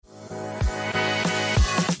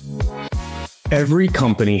Every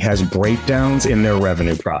company has breakdowns in their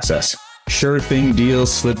revenue process. Sure thing deals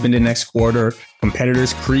slip into next quarter,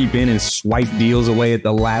 competitors creep in and swipe deals away at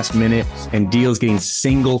the last minute, and deals getting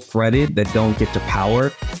single threaded that don't get to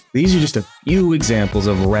power. These are just a few examples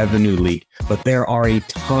of revenue leak, but there are a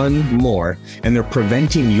ton more, and they're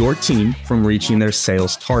preventing your team from reaching their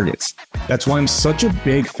sales targets. That's why I'm such a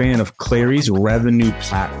big fan of Clari's revenue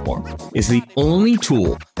platform. It's the only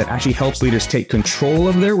tool that actually helps leaders take control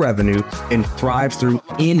of their revenue and thrive through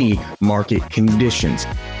any market conditions,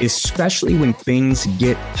 especially when things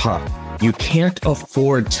get tough. You can't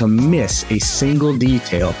afford to miss a single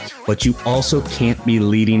detail, but you also can't be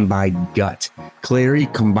leading by gut. Clari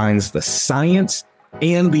combines the science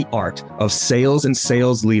and the art of sales and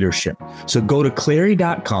sales leadership. So go to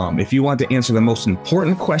Clari.com if you want to answer the most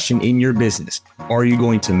important question in your business. Are you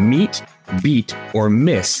going to meet, beat, or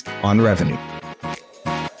miss on revenue?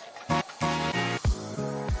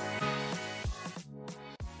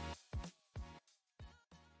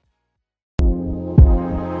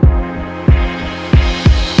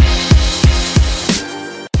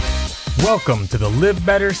 Welcome to the Live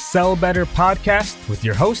Better, Sell Better podcast with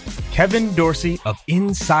your host, Kevin Dorsey of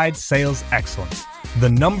Inside Sales Excellence, the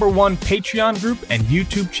 #1 Patreon group and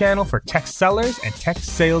YouTube channel for tech sellers and tech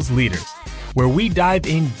sales leaders, where we dive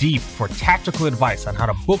in deep for tactical advice on how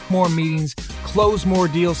to book more meetings, close more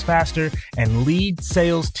deals faster, and lead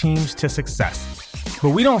sales teams to success. But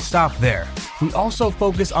we don't stop there. We also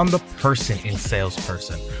focus on the person in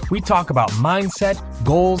salesperson. We talk about mindset,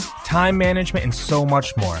 goals, time management, and so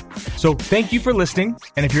much more. So thank you for listening.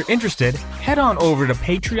 And if you're interested, head on over to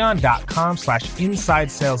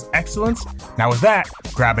patreon.com/inside sales excellence. Now with that,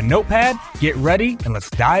 grab a notepad, get ready, and let's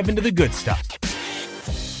dive into the good stuff.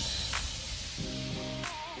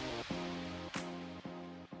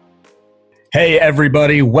 Hey,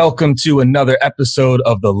 everybody. Welcome to another episode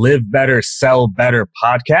of the Live Better, Sell Better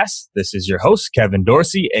podcast. This is your host, Kevin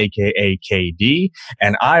Dorsey, aka KD,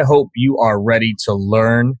 and I hope you are ready to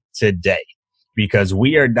learn today because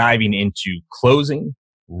we are diving into closing,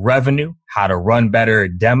 revenue, how to run better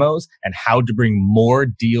demos, and how to bring more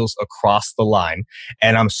deals across the line.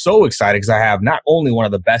 And I'm so excited because I have not only one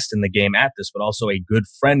of the best in the game at this, but also a good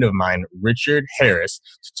friend of mine, Richard Harris,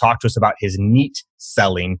 to talk to us about his neat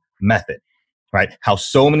selling method. Right? How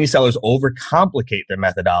so many sellers overcomplicate their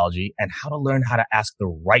methodology and how to learn how to ask the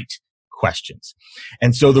right questions.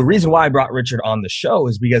 And so the reason why I brought Richard on the show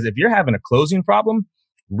is because if you're having a closing problem,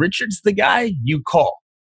 Richard's the guy you call.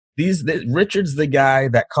 Richard's the guy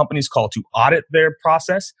that companies call to audit their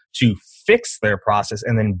process, to fix their process,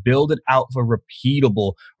 and then build it out for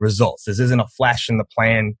repeatable results. This isn't a flash in the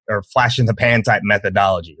pan type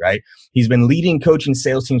methodology, right? He's been leading coaching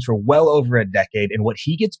sales teams for well over a decade. And what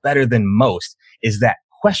he gets better than most is that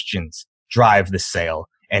questions drive the sale.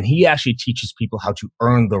 And he actually teaches people how to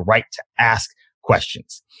earn the right to ask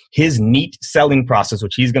questions. His neat selling process,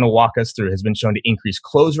 which he's going to walk us through, has been shown to increase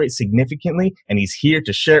close rates significantly, and he's here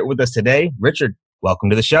to share it with us today. Richard, welcome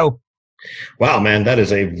to the show. Wow, man, that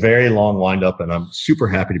is a very long wind-up, and I'm super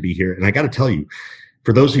happy to be here. And I got to tell you,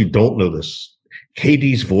 for those who don't know this,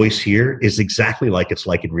 KD's voice here is exactly like it's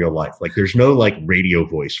like in real life. Like there's no like radio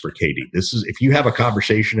voice for KD. This is, if you have a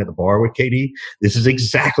conversation at the bar with KD, this is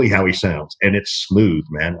exactly how he sounds, and it's smooth,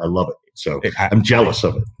 man. I love it. So I'm jealous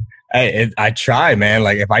of it. I try, man.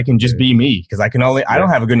 Like if I can just be me, because I don't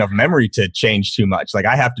have a good enough memory to change too much. Like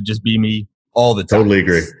I have to just be me all the time. Totally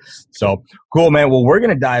agree. So cool, man. Well, we're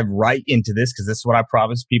going to dive right into this because this is what I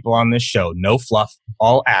promise people on this show. No fluff,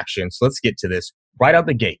 all action. So let's get to this right out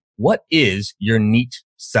the gate. What is your neat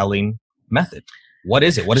selling method? What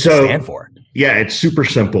is it? What does it stand for? Yeah, it's super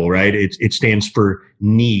simple, right? It stands for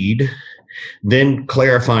need. Then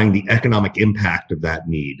clarifying the economic impact of that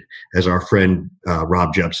need. As our friend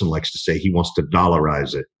Rob Jepson likes to say, he wants to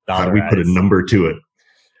dollarize it. How do we put a number to it?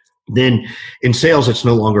 Then in sales, it's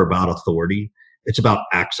no longer about authority. It's about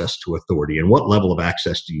access to authority. And what level of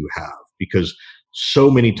access do you have? Because so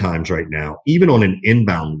many times right now, even on an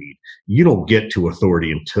inbound lead, you don't get to authority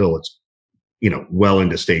until it's, well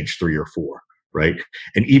into stage 3 or 4, right?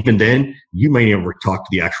 And even then, you may never talk to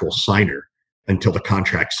the actual signer until the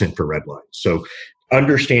contract's sent for red line. So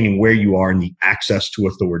understanding where you are in the access to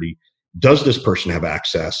authority. Does this person have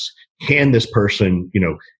access? Can this person,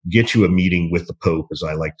 get you a meeting with the Pope, as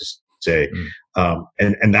I like to say?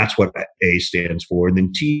 And that's what A stands for. And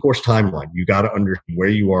then T, of course, timeline. You got to understand where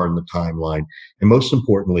you are in the timeline. And most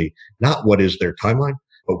importantly, not what is their timeline,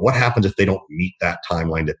 but what happens if they don't meet that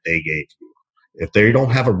timeline that they gave you. If they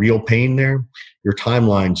don't have a real pain there, your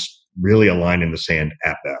timeline's really a line in the sand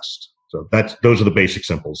at best. So those are the basic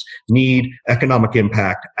simples. Need, economic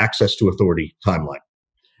impact, access to authority, timeline.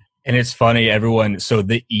 And it's funny, everyone. So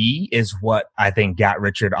the E is what I think got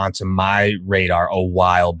Richard onto my radar a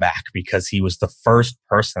while back, because he was the first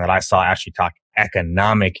person that I saw actually talk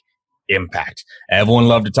economic impact. Everyone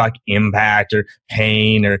loved to talk impact or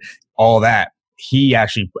pain or all that. He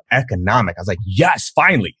actually put economic. I was like, yes,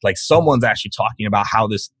 finally, like someone's actually talking about how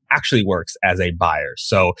this actually works as a buyer.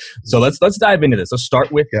 So let's dive into this. Let's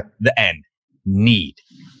start with the end, need.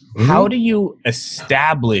 Mm-hmm. How do you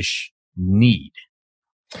establish need?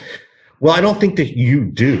 Well, I don't think that you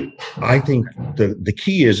do. I think the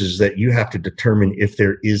key is that you have to determine if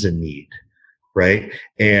there is a need, right?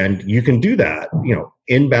 And you can do that.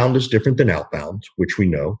 Inbound is different than outbound, which we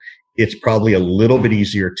know. It's probably a little bit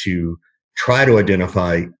easier to try to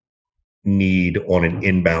identify need on an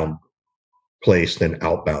inbound place than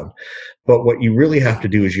outbound. But what you really have to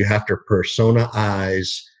do is you have to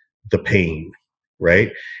personaize the pain,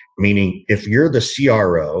 right? Meaning if you're the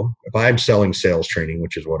CRO, if I'm selling sales training,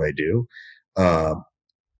 which is what I do,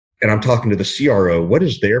 and I'm talking to the CRO, what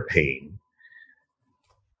is their pain?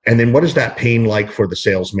 And then what is that pain like for the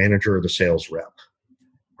sales manager or the sales rep,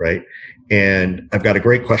 right? And I've got a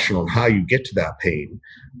great question on how you get to that pain,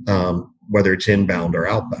 whether it's inbound or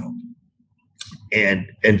outbound. And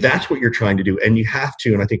that's what you're trying to do. And you have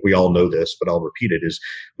to, and I think we all know this, but I'll repeat it, is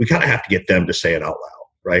we kind of have to get them to say it out loud,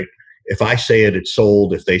 right? If I say it, it's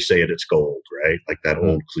sold. If they say it, it's gold, right? Like that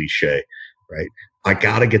old cliche, right? I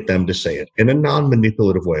got to get them to say it in a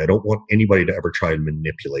non-manipulative way. I don't want anybody to ever try and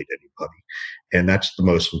manipulate anybody. And that's the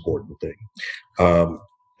most important thing,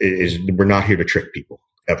 is we're not here to trick people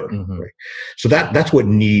ever, right? So that's what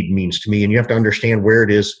need means to me. And you have to understand where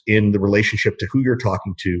it is in the relationship to who you're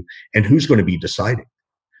talking to and who's going to be deciding,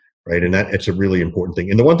 right? And it's a really important thing.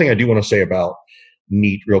 And the one thing I do want to say about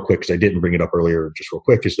need real quick, because I didn't bring it up earlier, just real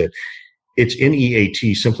quick, is that it's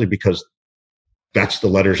NEAT simply because that's the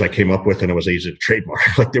letters I came up with and it was easy to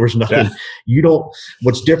trademark. Like there was nothing,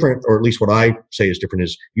 what's different, or at least what I say is different,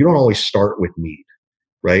 is you don't always start with need,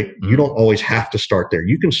 right? You don't always have to start there.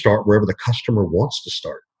 You can start wherever the customer wants to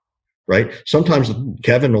start, right? Sometimes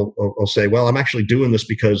Kevin will say, well, I'm actually doing this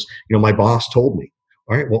because, my boss told me.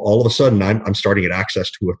 All right. Well, all of a sudden I'm starting at access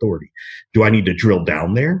to authority. Do I need to drill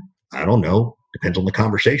down there? I don't know. Depends on the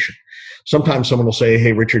conversation. Sometimes someone will say,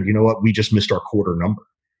 hey, Richard, you know what? We just missed our quarter number.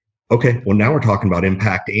 Okay, well, now we're talking about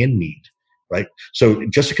impact and need, right? So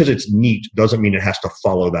just because it's neat doesn't mean it has to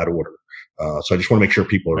follow that order. So I just want to make sure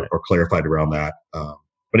people are clarified around that.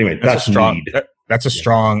 But anyway, that's strong need. That's a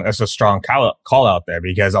strong call out there,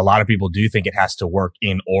 because a lot of people do think it has to work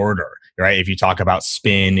in order, right? If you talk about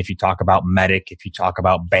spin, if you talk about medic, if you talk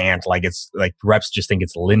about BANT, like it's like reps just think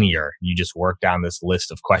it's linear. You just work down this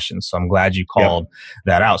list of questions. So I'm glad you called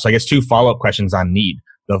that out. So I guess 2 follow-up questions on need.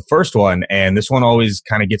 The first one, and this one always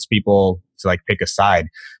kind of gets people to like pick a side.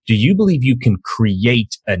 Do you believe you can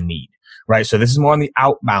create a need? Right. So this is more on the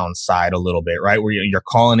outbound side a little bit, right? Where you're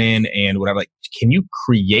calling in and whatever. Like, can you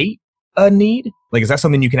create a need? Like, is that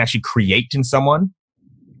something you can actually create in someone?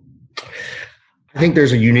 I think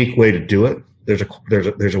there's a unique way to do it.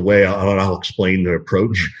 There's a way I'll explain the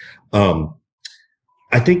approach.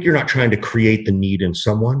 I think you're not trying to create the need in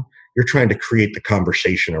someone. You're trying to create the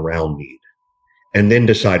conversation around need and then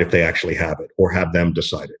decide if they actually have it or have them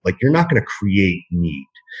decide it. Like, you're not going to create need,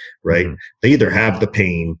 right? They either have the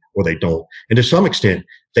pain or they don't. And to some extent,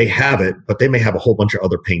 they have it, but they may have a whole bunch of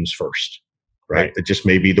other pains first. Right? It just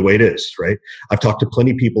may be the way it is, right? I've talked to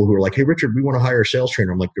plenty of people who are like, hey, Richard, we want to hire a sales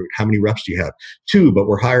trainer. I'm like, how many reps do you have? 2, but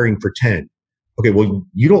we're hiring for 10. Okay, well,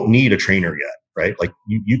 you don't need a trainer yet, right? Like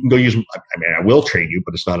you can go use, I will train you,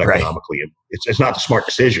 but it's not economically, it's not the smart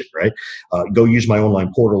decision, right? Go use my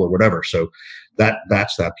online portal or whatever. So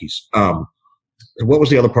that's that piece. What was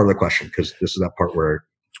the other part of the question? Because this is that part where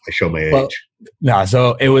I show my age. No,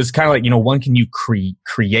 so it was kind of like, one, can you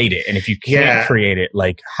create it? And if you can't create it,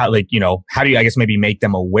 how do you, I guess, maybe make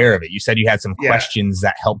them aware of it? You said you had some questions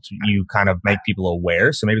that helped you kind of make people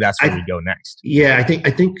aware. So maybe that's where we go next. Yeah, I think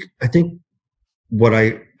what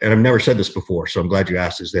and I've never said this before, so I'm glad you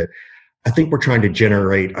asked, is that I think we're trying to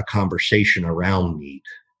generate a conversation around need.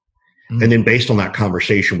 And then based on that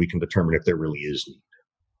conversation, we can determine if there really is need.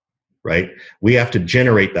 Right? We have to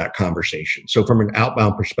generate that conversation. So from an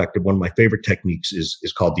outbound perspective, one of my favorite techniques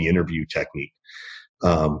is called the interview technique,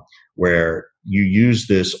 where you use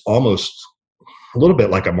this almost a little bit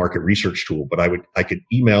like a market research tool, but I could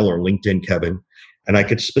email or LinkedIn Kevin, and I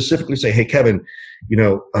could specifically say, hey, Kevin, I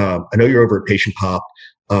know you're over at Patient Pop.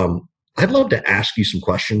 I'd love to ask you some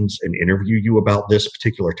questions and interview you about this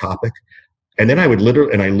particular topic. And then I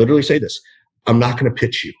literally say this, I'm not going to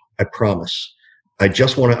pitch you. I promise. I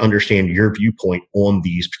just want to understand your viewpoint on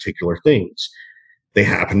these particular things. They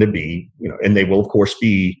happen to be, and they will of course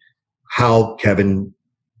be how Kevin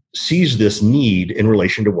sees this need in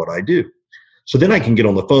relation to what I do. So then I can get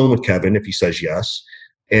on the phone with Kevin if he says yes.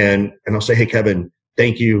 And I'll say, hey, Kevin,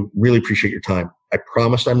 thank you. Really appreciate your time. I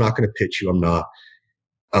promised I'm not going to pitch you. I'm not.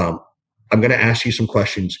 I'm going to ask you some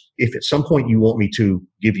questions. If at some point you want me to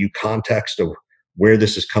give you context of where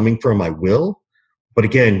this is coming from, I will. But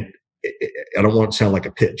again, I don't want it to sound like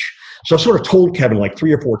a pitch. So I sort of told Kevin like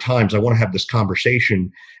 3 or 4 times, I want to have this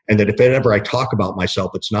conversation. And that if ever I talk about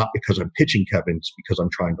myself, it's not because I'm pitching Kevin, it's because I'm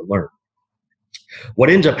trying to learn. What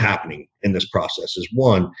ends up happening in this process is,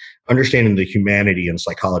 one, understanding the humanity and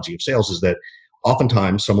psychology of sales is that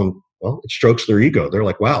oftentimes someone, well, it strokes their ego. They're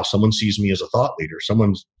like, wow, someone sees me as a thought leader.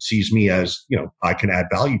 Someone sees me as, I can add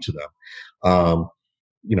value to them.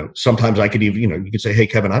 Sometimes I could even, you could say, hey,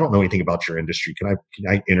 Kevin, I don't know anything about your industry. Can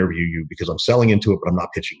I interview you because I'm selling into it, but I'm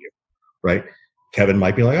not pitching you, right? Kevin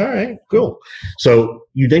might be like, all right, cool. So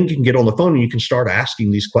you then can get on the phone and you can start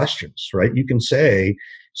asking these questions, right? You can say,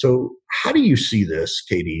 so how do you see this,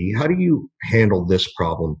 KD? How do you handle this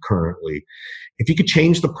problem currently? If you could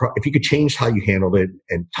change how you handled it,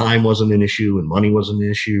 and time wasn't an issue and money wasn't an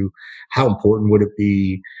issue, how important would it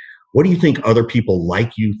be? What do you think other people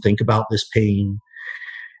like you think about this pain?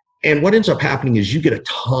 And what ends up happening is you get a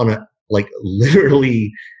ton of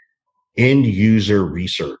literally end user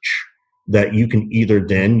research that you can either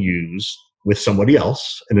then use with somebody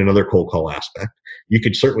else in another cold call aspect. You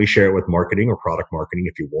could certainly share it with marketing or product marketing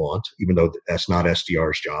if you want, even though that's not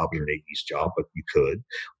SDR's job or an AE's job, but you could.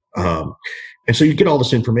 And so you get all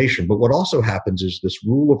this information. But what also happens is this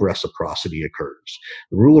rule of reciprocity occurs.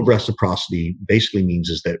 The rule of reciprocity basically means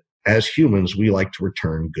is that as humans, we like to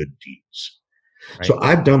return good deeds. Right. So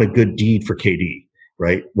I've done a good deed for KD,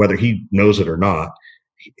 right? Whether he knows it or not,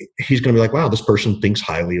 he's going to be like, wow, this person thinks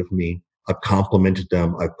highly of me. I've complimented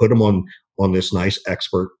them. I've put them on this nice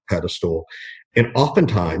expert pedestal. And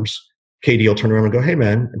oftentimes, KD will turn around and go, hey,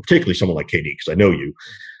 man, and particularly someone like KD, because I know you,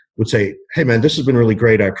 would say, hey, man, this has been really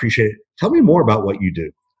great. I appreciate it. Tell me more about what you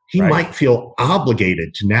do. He might feel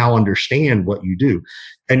obligated to now understand what you do.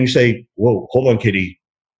 And you say, whoa, hold on, KD.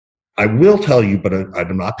 I will tell you, but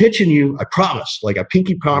I'm not pitching you. I promise. Like I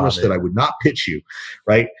pinky promised that I would not pitch you,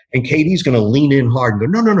 right? And KD's going to lean in hard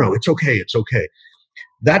and go, no, it's okay. It's okay.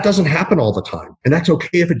 That doesn't happen all the time. And that's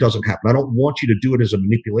okay if it doesn't happen. I don't want you to do it as a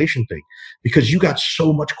manipulation thing because you got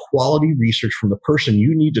so much quality research from the person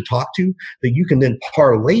you need to talk to that you can then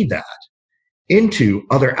parlay that into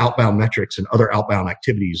other outbound metrics and other outbound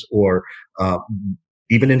activities or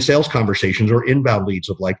even in sales conversations or inbound leads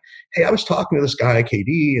of like, hey, I was talking to this guy,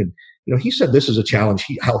 KD, and he said this is a challenge,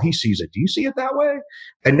 how he sees it. Do you see it that way?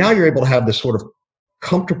 And now you're able to have this sort of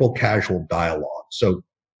comfortable, casual dialogue. So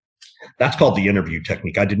that's called the interview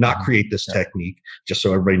technique. I did not create this technique, just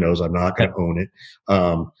so everybody knows I'm not going to own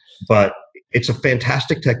it. But it's a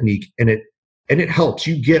fantastic technique, and it helps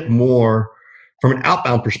you get more from an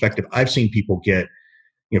outbound perspective. I've seen people get,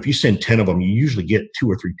 if you send 10 of them, you usually get 2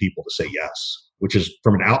 or 3 people to say yes, which is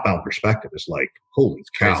from an outbound perspective, is like, holy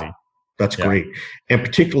cow, crazy. That's great. And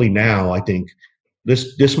particularly now, I think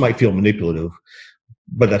this might feel manipulative,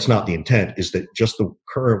 but that's not the intent, is that just the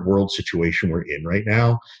current world situation we're in right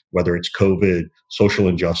now, whether it's COVID, social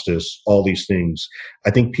injustice, all these things,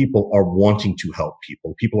 I think people are wanting to help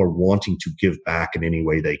people. People are wanting to give back in any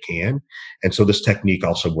way they can. And so this technique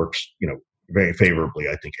also works, very favorably,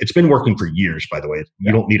 I think. It's been working for years, by the way.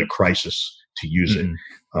 You don't need a crisis to use it.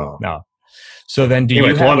 No. So then do you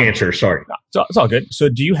have long a answer, sorry. No, it's all good. So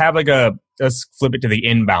do you have let's flip it to the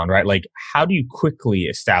inbound, right? Like how do you quickly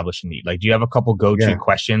establish a need? Like do you have a couple go-to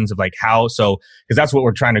questions of like how, because that's what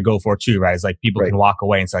we're trying to go for too, right? It's like people can walk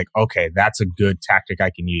away and it's like, okay, that's a good tactic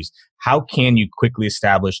I can use. How can you quickly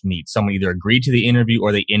establish needs? Someone either agreed to the interview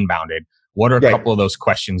or they inbounded. What are a couple of those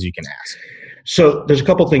questions you can ask? So there's a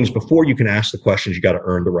couple of things. Before you can ask the questions, you got to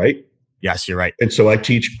earn the right. Yes, you're right. And so I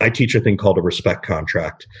teach a thing called a respect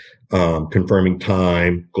contract, confirming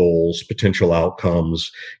time, goals, potential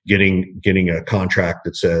outcomes, getting a contract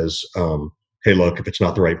that says, hey, look, if it's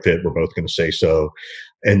not the right fit, we're both going to say so.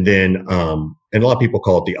 And then, and a lot of people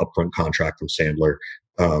call it the upfront contract from Sandler.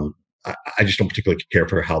 I just don't particularly care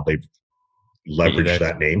for how they've leveraged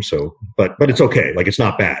that name. So, but it's okay. Like it's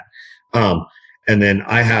not bad. And then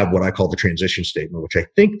I have what I call the transition statement, which I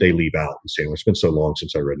think they leave out in Sandler. It's been so long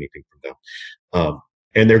since I read anything from them.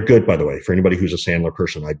 And they're good, by the way. For anybody who's a Sandler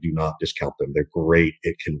person, I do not discount them. They're great.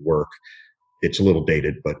 It can work. It's a little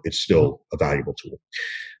dated, but it's still a valuable tool.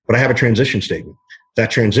 But I have a transition statement. That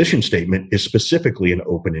transition statement is specifically an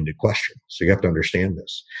open-ended question. So you have to understand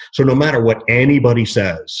this. So no matter what anybody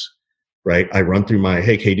says, right, I run through my,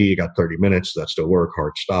 hey, KD, you got 30 minutes. Does that still work?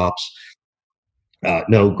 Hard stops.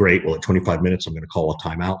 No, great. Well, at 25 minutes, I'm going to call a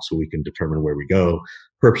timeout so we can determine where we go.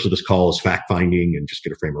 Purpose of this call is fact finding and just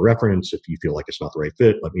get a frame of reference. If you feel like it's not the right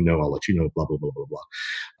fit, let me know. I'll let you know, blah, blah, blah, blah,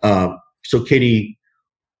 blah. So Katie,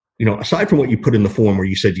 aside from what you put in the form where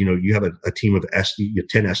you said, you have a team of 10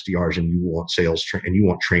 SDRs and you want and you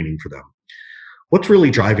want training for them. What's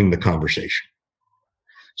really driving the conversation?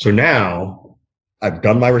 So now I've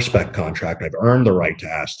done my respect contract. I've earned the right to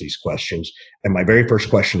ask these questions. And my very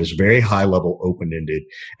first question is very high level, open-ended.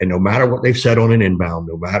 And no matter what they've said on an inbound,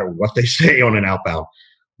 no matter what they say on an outbound,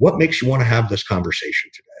 what makes you want to have this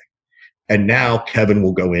conversation today? And now Kevin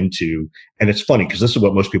will go into, and it's funny because this is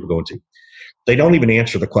what most people go into. They don't even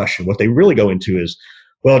answer the question. What they really go into is,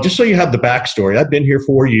 well, just so you have the backstory, I've been here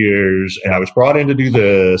 4 years and I was brought in to do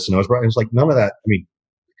this. And it's like, none of that. I mean,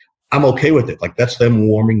 I'm okay with it. Like that's them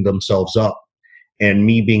warming themselves up and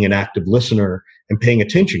me being an active listener and paying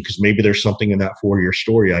attention because maybe there's something in that 4-year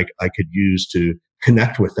story I could use to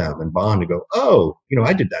connect with them and bond and go, oh,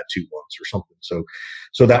 I did that too once or something.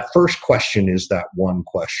 So that first question is that one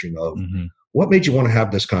question of what made you want to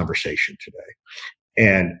have this conversation today?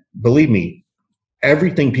 And believe me,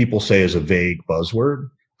 everything people say is a vague buzzword.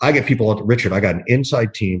 I get people, Richard, I got an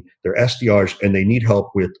inside team, they're SDRs, and they need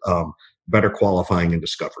help with better qualifying and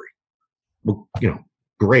discovery. Well,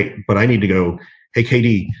 great, but I need to go, hey,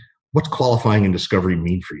 KD, what's qualifying and discovery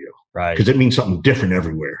mean for you? Right. Because it means something different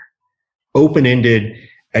everywhere. Open-ended,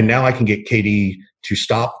 and now I can get KD to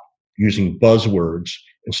stop using buzzwords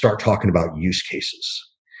and start talking about use cases.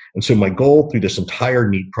 And so my goal through this entire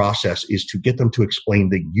neat process is to get them to explain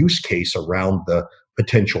the use case around the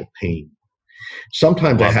potential pain.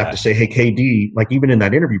 Sometimes I have to say, hey, KD, like even in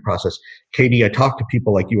that interview process, KD, I talk to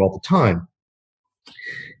people like you all the time.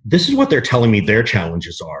 This is what they're telling me their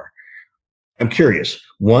challenges are. I'm curious.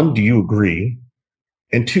 1, do you agree?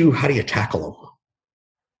 And 2, how do you tackle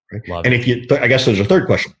them? Right? And if you, I guess there's a third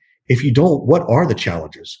question. If you don't, what are the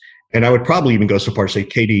challenges? And I would probably even go so far as to say,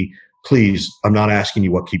 KD, please, I'm not asking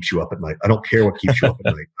you what keeps you up at night. I don't care what keeps you up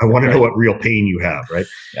at night. I want to know what real pain you have, right?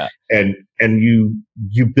 Yeah. And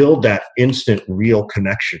you build that instant real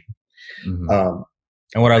connection. And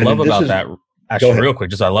what I love about that, actually real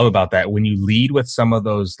quick, I love about that, when you lead with some of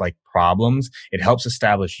those like problems, it helps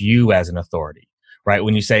establish you as an authority, right?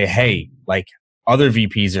 When you say, hey, like other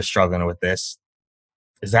VPs are struggling with this,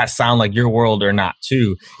 does that sound like your world or not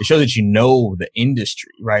too? It shows that you know the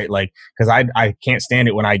industry, right? Like, because I can't stand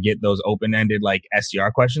it when I get those open-ended like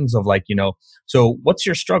SDR questions of like, so what's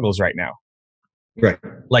your struggles right now? Right.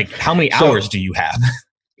 Like, how many hours do you have?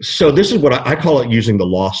 So this is what I call it using the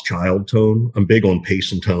lost child tone. I'm big on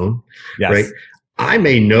pace and tone, right? I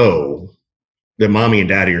may know that mommy and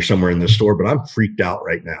daddy are somewhere in the store, but I'm freaked out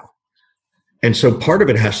right now. And so part of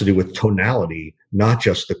it has to do with tonality, not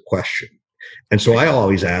just the question. And so I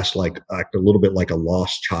always ask like a little bit like a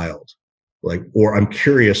lost child, like, or I'm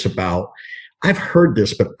curious about, I've heard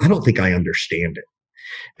this, but I don't think I understand it.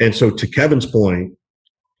 And so to Kevin's point,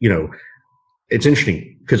 it's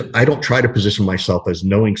interesting because I don't try to position myself as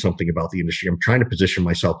knowing something about the industry. I'm trying to position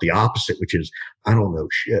myself the opposite, which is I don't know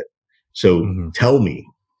shit. So tell me,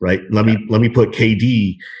 right? Let me put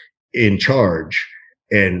KD in charge.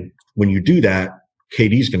 And when you do that,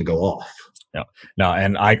 KD's going to go off. No,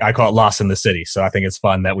 and I call it lost in the city. So I think it's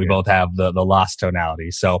fun that we both have the lost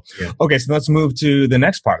tonality. So, okay, so let's move to the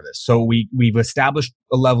next part of this. So we've established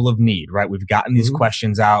a level of need, right? We've gotten these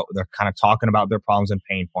questions out. They're kind of talking about their problems and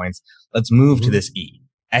pain points. Let's move to this E,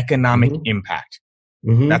 economic impact.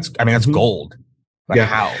 That's gold. But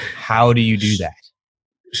how do you do that?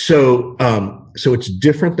 So it's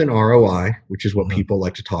different than ROI, which is what people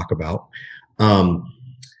like to talk about.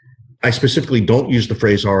 I specifically don't use the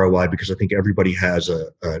phrase ROI because I think everybody has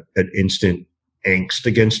an instant angst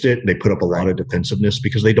against it. They put up a lot of defensiveness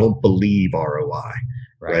because they don't believe ROI,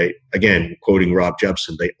 right? Again, quoting Rob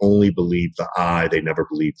Jepson, they only believe the I, they never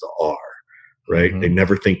believe the R, right? They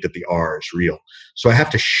never think that the R is real. So I have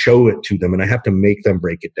to show it to them and I have to make them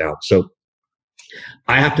break it down. So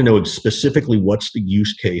I have to know specifically what's the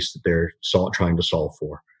use case that they're trying to solve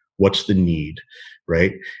for. What's the need,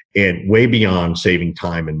 right? And way beyond saving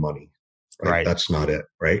time and money. Right? That's not it,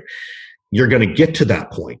 right? You're going to get to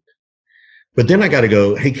that point. But then I got to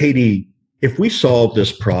go, hey, KD, if we solve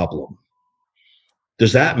this problem,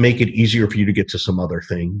 does that make it easier for you to get to some other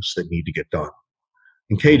things that need to get done?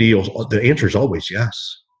 And KD, the answer is always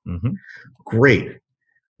yes. Great.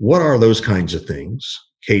 What are those kinds of things?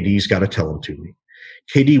 KD's got to tell them to me.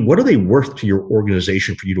 KD, what are they worth to your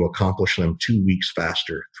organization for you to accomplish them 2 weeks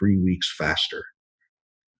faster, 3 weeks faster?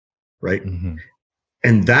 Right?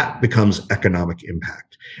 And that becomes economic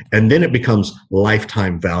impact. And then it becomes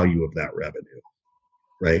lifetime value of that revenue.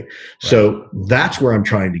 right? So that's where I'm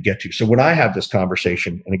trying to get to. So when I have this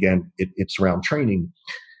conversation, and again, it's around training,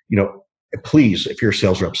 please, if you're a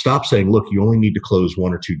sales rep, stop saying, look, you only need to close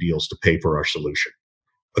 1 or 2 deals to pay for our solution.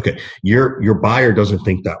 Okay. Your buyer doesn't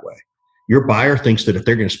think that way. Your buyer thinks that if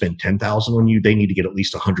they're going to spend $10,000 on you, they need to get at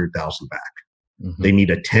least $100,000 back. Mm-hmm. They need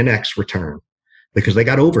a 10x return because they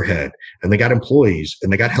got overhead and they got employees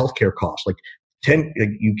and they got healthcare costs. Like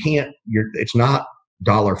it's not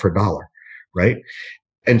dollar for dollar, right?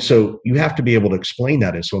 And so you have to be able to explain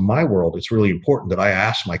that. And so in my world, it's really important that I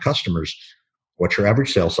ask my customers, what's your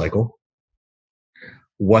average sales cycle?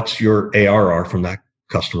 What's your ARR from that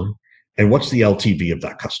customer? And what's the LTV of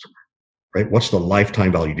that customer, right? What's the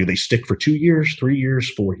lifetime value? Do they stick for 2 years, 3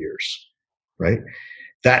 years, 4 years, right?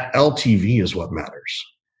 That LTV is what matters.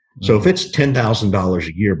 So if it's $10,000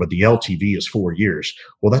 a year, but the LTV is 4 years,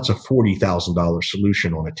 well, that's a $40,000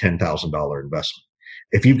 solution on a $10,000 investment.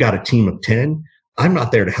 If you've got a team of 10, I'm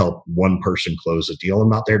not there to help one person close a deal. I'm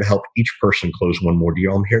not there to help each person close one more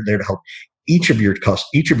deal. I'm there to help each of your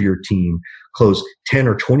team close 10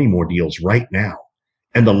 or 20 more deals right now.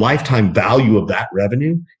 And the lifetime value of that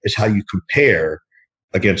revenue is how you compare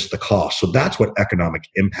against the cost. So that's what economic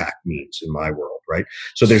impact means in my world, right?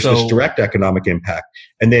 So there's this direct economic impact.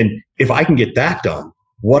 And then if I can get that done,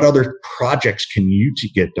 what other projects can you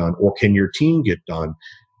get done or can your team get done?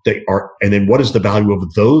 And then what is the value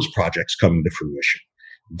of those projects coming to fruition?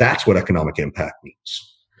 That's what economic impact means.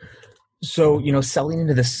 So, selling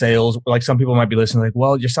into the sales, like some people might be listening, like,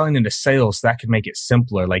 well, you're selling into sales, so that could make it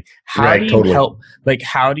simpler. Like, how do you help? Like,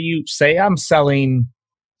 how do you say I'm selling?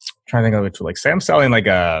 I'm trying to think of a tool. Like, say I'm selling like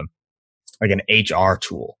an HR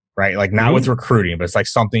tool, right? Like not with recruiting, but it's like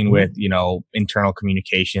something with, internal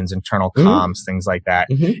communications, internal comms, things like that.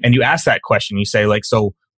 And you ask that question, you say like,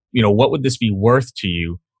 so, what would this be worth to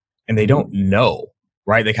you? And they don't know.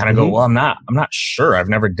 Right? They kind of go, well, I'm not sure. I've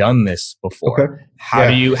never done this before. Okay. How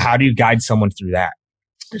do you guide someone through that?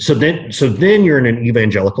 So then you're in an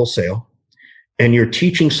evangelical sale and you're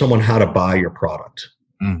teaching someone how to buy your product.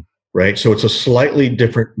 Right? So it's a slightly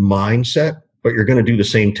different mindset, but you're going to do the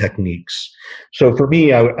same techniques. So for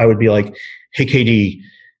me, I would be like, hey, KD,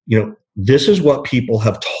 this is what people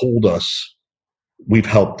have told us we've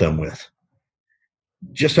helped them with.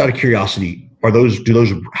 Just out of curiosity,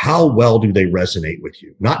 how well do they resonate with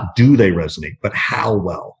you? Not do they resonate, but how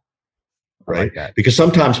well, right? Like because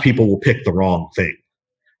sometimes people will pick the wrong thing,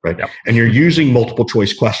 right? Yep. And you're using multiple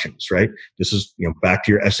choice questions, right? This is, back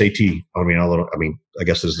to your SAT. I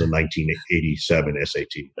guess this is a 1987 SAT.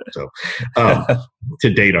 So,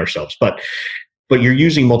 to date ourselves, but you're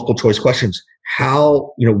using multiple choice questions.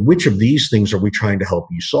 How, which of these things are we trying to help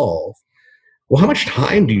you solve? Well, how much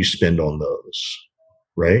time do you spend on those?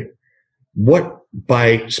 Right? What,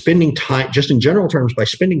 by spending time, just in general terms, by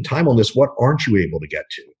spending time on this, what aren't you able to get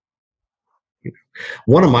to?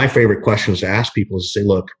 One of my favorite questions to ask people is to say,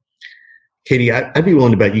 look, Katie, I'd be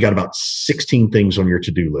willing to bet you got about 16 things on your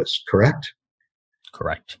to-do list, correct?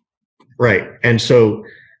 Correct. Right. And so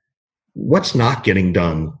what's not getting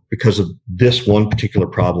done because of this one particular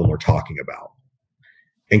problem we're talking about?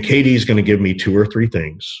 And Katie's going to give me 2 or 3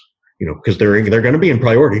 things. Because they're going to be in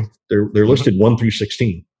priority. They're listed 1 through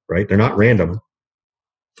 16, right? They're not random.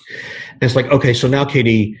 And it's like, okay, so now,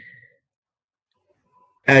 Katie,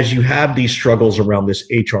 as you have these struggles around this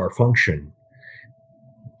HR function,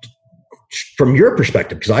 from your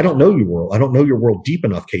perspective, because I don't know your world deep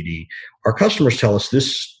enough, KD, our customers tell us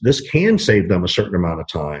this can save them a certain amount of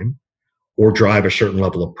time or drive a certain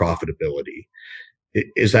level of profitability.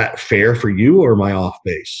 Is that fair for you, or am I off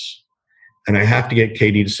base? And I have to get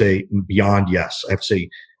Katie to say beyond yes. I have to say,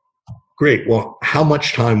 great. Well, how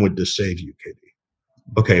much time would this save you, Katie?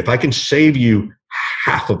 Okay, if I can save you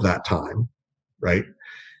half of that time, right?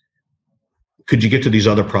 Could you get to these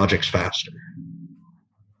other projects faster?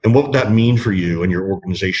 And what would that mean for you and your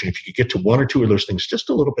organization if you could get to 1 or 2 of those things just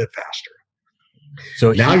a little bit faster?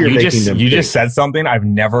 So now you just said something I've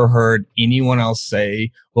never heard anyone else say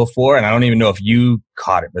before, and I don't even know if you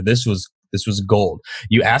caught it, but this was gold.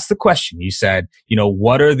 You asked the question. You said,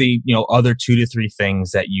 what are the, other 2 to 3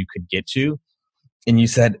 things that you could get to? And you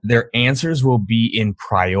said their answers will be in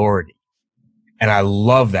priority. And I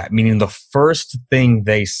love that. Meaning the first thing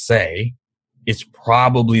they say is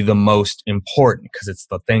probably the most important because it's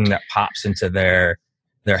the thing that pops into their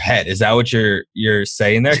head. Is that what you're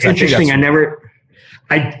saying there? It's interesting.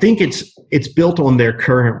 I think it's built on their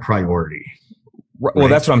current priority. Right. Well,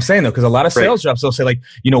 that's what I'm saying, though, because a lot of sales reps, they'll say, like,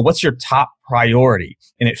 what's your top priority?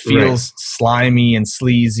 And it feels slimy and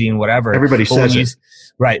sleazy and whatever. Everybody says it.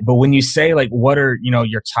 Right. But when you say, like, what are,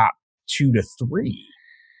 your top 2 to 3?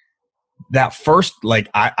 that first, like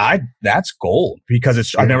that's gold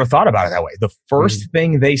because I've never thought about it that way. The first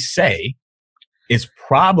thing they say is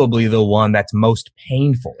probably the one that's most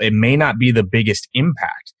painful. It may not be the biggest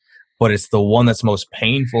impact, but it's the one that's most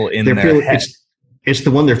painful in their head. It's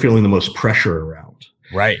the one they're feeling the most pressure around.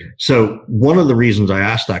 Right. So one of the reasons I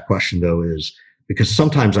asked that question, though, is because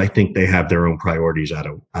sometimes I think they have their own priorities out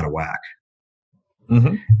of whack.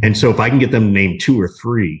 Mm-hmm. And so if I can get them to name 2 or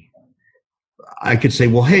 3, I could say,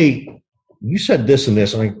 well, hey, you said this and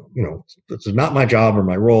this, and this is not my job or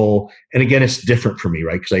my role. And again, it's different for me,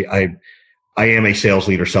 right? Because I am a sales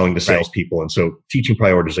leader selling to salespeople. Right. And so teaching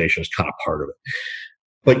prioritization is kind of part of it.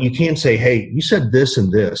 But you can say, hey, you said this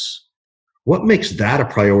and this. What makes that a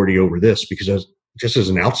priority over this? Because just as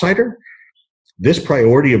an outsider, this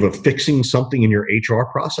priority of fixing something in your HR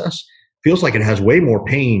process feels like it has way more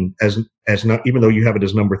pain as not, even though you have it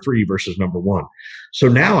as number 3 versus number 1. So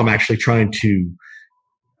now I'm actually trying to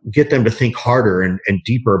get them to think harder and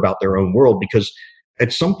deeper about their own world, because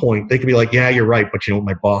at some point they could be like, yeah, you're right, but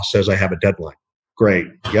my boss says I have a deadline. Great.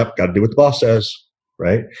 Yep. Got to do what the boss says.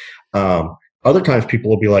 Right. Other times people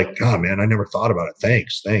will be like, oh man, I never thought about it.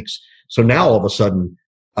 Thanks. So now all of a sudden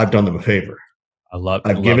I've done them a favor.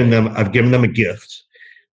 I've given them a gift.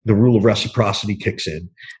 The rule of reciprocity kicks in.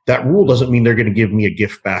 That rule doesn't mean they're going to give me a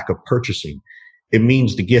gift back of purchasing. It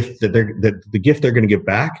means the gift they're going to give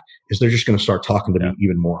back is they're just going to start talking to me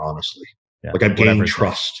even more honestly. Yeah. Like I'm gaining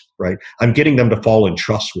trust, right? I'm getting them to fall in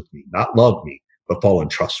trust with me, not love me, but fall in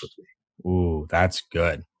trust with me. Ooh, that's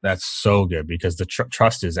good. That's so good, because the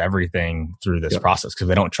trust is everything through this process. Because if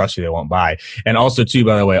they don't trust you, they won't buy. And also, too,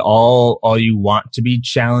 by the way, all you want to be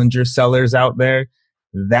challenger sellers out there,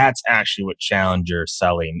 that's actually what challenger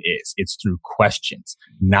selling is. It's through questions,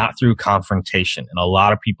 not through confrontation. And a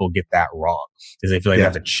lot of people get that wrong because they feel like they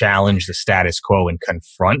have to challenge the status quo and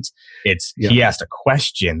confront. He asked a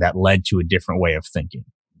question that led to a different way of thinking.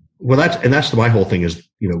 Well, that's my whole thing is,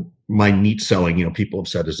 my neat selling, people have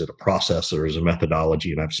said, is it a process or is it a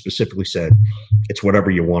methodology? And I've specifically said, it's whatever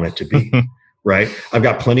you want it to be. Right. I've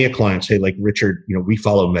got plenty of clients, hey, like Richard, we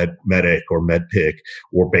follow Medic or MedPick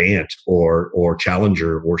or Bant or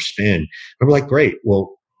Challenger or Spin. I'm like, great.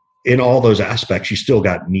 Well, in all those aspects, you still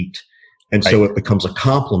got neat. And so it becomes a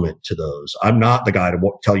complement to those. I'm not the guy to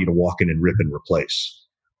tell you to walk in and rip and replace.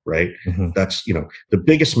 Right. Mm-hmm. That's, the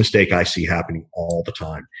biggest mistake I see happening all the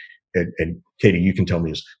time. And Katie, you can tell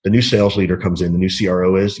me, is the new sales leader comes in, the new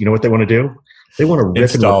CRO is, you know what they want to do? They want to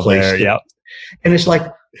rip and replace. Yep. And it's like,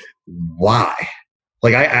 why?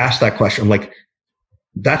 Like I asked that question, I'm like,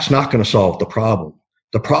 that's not going to solve the problem.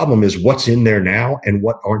 The problem is what's in there now and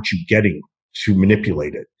what aren't you getting to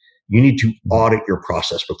manipulate it. You need to audit your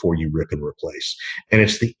process before you rip and replace. And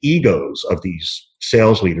it's the egos of these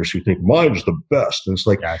sales leaders who think mine's the best. And it's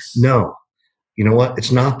like, no. You know what?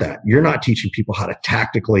 It's not that. You're not teaching people how to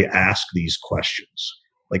tactically ask these questions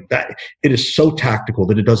like that. It is so tactical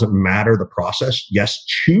that it doesn't matter the process. Yes,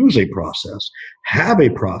 choose a process, have a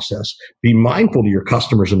process, be mindful to your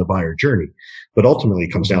customers in the buyer journey. But ultimately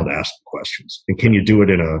it comes down to asking questions. And can you do it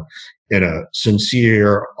in a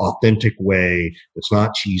sincere, authentic way that's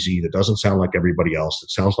not cheesy, that doesn't sound like everybody else, that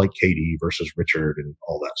sounds like Katie versus Richard and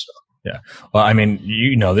all that stuff. Yeah. Well, I mean,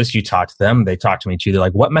 this, you talk to them, they talk to me too. They're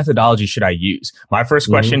like, what methodology should I use? My first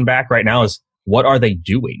question back right now is, what are they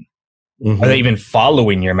doing? Mm-hmm. Are they even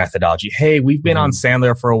following your methodology? Hey, we've been on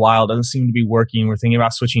Sandler for a while. Doesn't seem to be working. We're thinking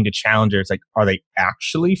about switching to Challenger. It's like, are they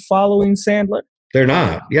actually following Sandler? They're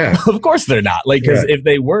not. Yeah. Of course they're not. Like, because if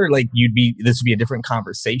they were, like, this would be a different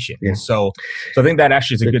conversation. Yeah. So I think that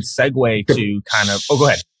actually is a good segue to kind of, go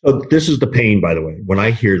ahead. So this is the pain, by the way. When I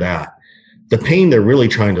hear that, the pain they're really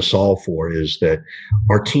trying to solve for is that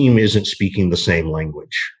our team isn't speaking the same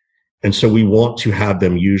language. And so we want to have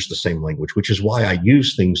them use the same language, which is why I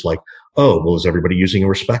use things like, is everybody using a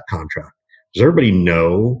respect contract? Does everybody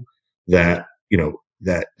know that,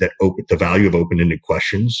 that the value of open-ended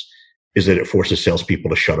questions is that it forces salespeople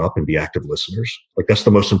to shut up and be active listeners? Like that's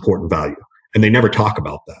the most important value. And they never talk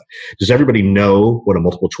about that. Does everybody know what a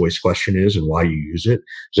multiple choice question is and why you use it?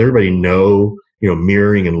 Does everybody know,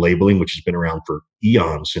 mirroring and labeling, which has been around for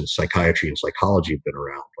eons since psychiatry and psychology have been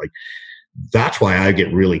around? Like that's why I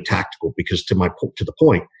get really tactical, because to the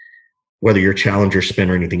point, whether you're Challenger, Spin,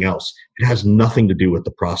 or anything else, it has nothing to do with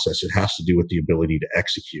the process. It has to do with the ability to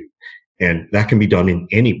execute. And that can be done in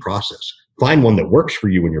any process. Find one that works for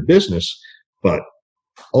you in your business, but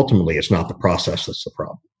ultimately it's not the process that's the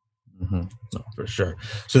problem. Mm-hmm. No, for sure.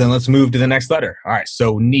 So then let's move to the next letter. All right.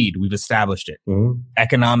 So need, we've established it. Mm-hmm.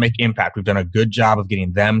 Economic impact. We've done a good job of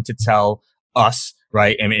getting them to tell us,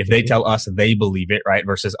 right? I mean, if they tell us, they believe it, right?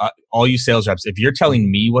 Versus all you sales reps, if you're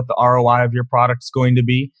telling me what the ROI of your product is going to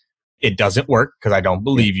be, it doesn't work because I don't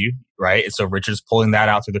believe you, right? So Richard's pulling that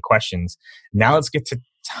out through the questions. Now let's get to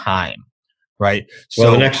time, right? So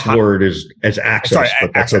well, the next word is access. Sorry,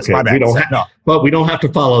 but that's access. okay. My bad. But we don't have to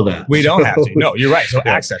follow that. We don't have to. No, you're right. So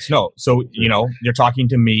Yeah. access. No. So, you're talking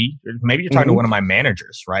to me. Maybe you're talking to one of my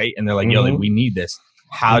managers, right? And they're like, yo, like, we need this.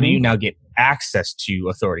 How do you now get access to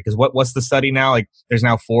authority? Because what's the study now? Like, there's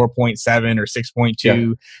now 4.7 or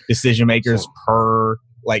 6.2 decision makers per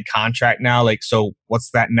like contract now. Like, so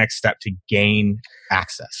what's that next step to gain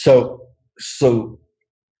access? So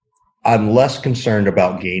I'm less concerned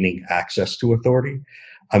about gaining access to authority.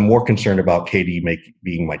 I'm more concerned about KD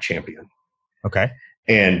being my champion. Okay.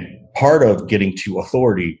 And part of getting to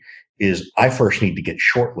authority is I first need to get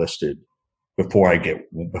shortlisted before I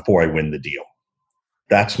win the deal.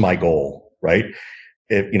 That's my goal, right?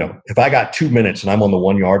 If I got 2 minutes and I'm on the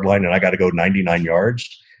 1 yard line and I got to go 99 yards,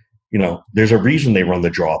 there's a reason they run the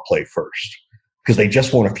draw play first, because they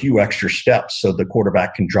just want a few extra steps so the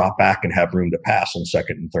quarterback can drop back and have room to pass on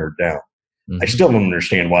second and third down. I still don't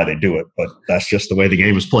understand why they do it, but that's just the way the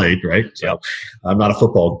game is played, right? So I'm not a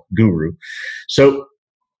football guru. So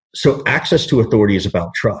access to authority is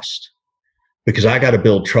about trust, because I got to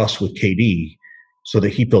build trust with KD so that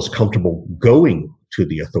he feels comfortable going to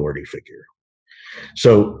the authority figure.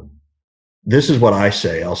 So this is what I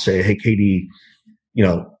say. I'll say, hey, KD,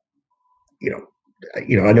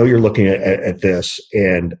 I know you're looking at this,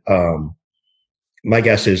 and my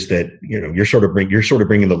guess is that you're sort of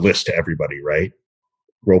bringing the list to everybody, right?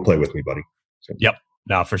 Role play with me, buddy. So, yep,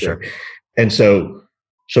 no, for sure. And so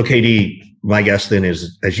KD, my guess then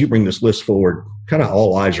is, as you bring this list forward, kind of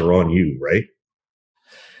all eyes are on you, right?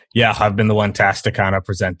 Yeah, I've been the one tasked to kind of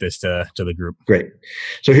present this to the group. Great.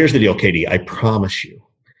 So here's the deal, KD. I promise you,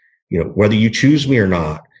 whether you choose me or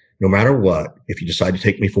not, no matter what, if you decide to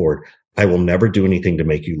take me forward, I will never do anything to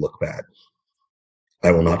make you look bad.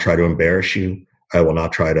 I will not try to embarrass you. I will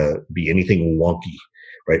not try to be anything wonky,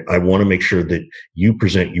 right? I want to make sure that you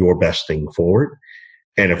present your best thing forward.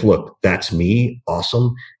 And if that's me,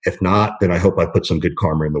 awesome. If not, then I hope I put some good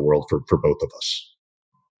karma in the world for both of us.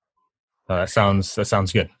 That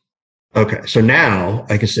sounds good. Okay. So now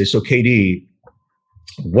I can say, so KD,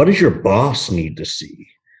 what does your boss need to see?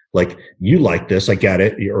 Like, you like this, I get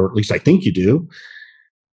it, or at least I think you do.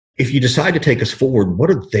 If you decide to take us forward,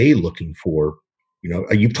 what are they looking for?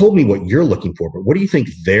 You've told me what you're looking for, but what do you think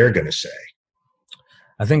they're going to say?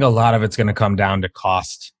 I think a lot of it's going to come down to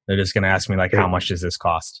cost. They're just going to ask me, like, how much does this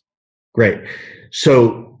cost? Great.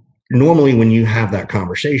 So normally when you have that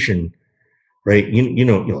conversation, right,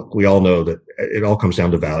 we all know that it all comes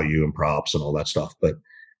down to value and props and all that stuff. But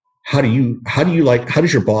how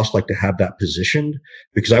does your boss like to have that positioned?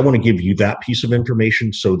 Because I want to give you that piece of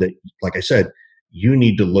information so that, like I said, you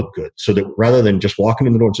need to look good, so that rather than just walking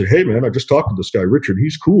in the door and say, hey man, I just talked to this guy, Richard,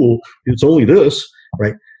 he's cool, it's only this,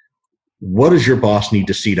 right? What does your boss need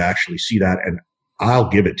to see to actually see that? And I'll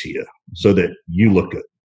give it to you so that you look good.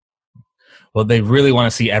 Well, they really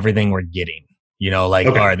want to see everything we're getting, all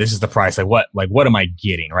right, this is the price. What am I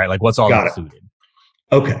getting? Right. Like, what's all included?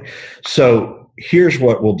 Okay. So here's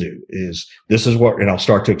what we'll do is and I'll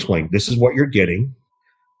start to explain, this is what you're getting,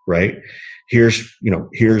 right? Here's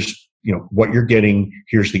what you're getting.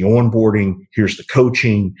 Here's the onboarding. Here's the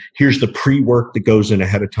coaching. Here's the pre-work that goes in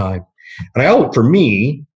ahead of time. And I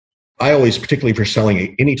always, particularly for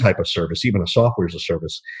selling any type of service, even a software as a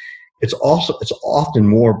service, it's often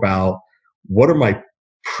more about what are my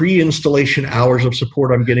pre-installation hours of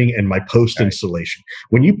support I'm getting and my post-installation. Right.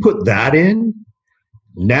 When you put that in,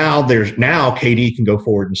 now KD can go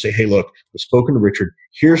forward and say, hey, look, I've spoken to Richard.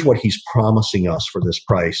 Here's what he's promising us for this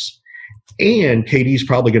price. And KD's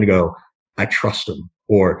probably going to go, I trust him,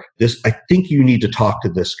 or I think you need to talk to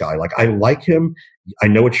this guy. Like, I like him. I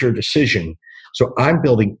know it's your decision. So I'm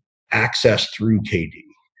building access through KD,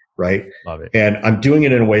 right? Love it. And I'm doing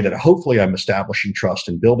it in a way that hopefully I'm establishing trust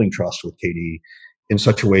and building trust with KD in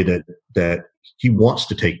such a way that he wants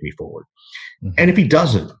to take me forward. Mm-hmm. And if he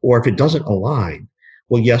doesn't, or if it doesn't align,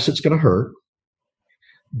 well, yes, it's going to hurt.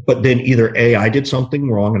 But then either A, I did something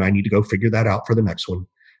wrong and I need to go figure that out for the next one.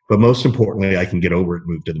 But most importantly, I can get over it and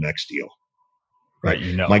move to the next deal. Right.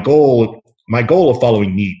 My goal of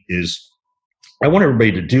following NEAT is I want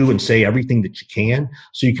everybody to do and say everything that you can,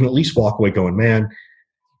 so you can at least walk away going, man,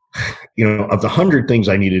 of the 100 things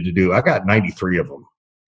I needed to do, I got 93 of them,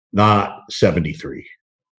 not 73.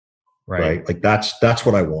 Right. Like that's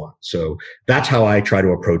what I want. So that's how I try to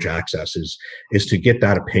approach access is to get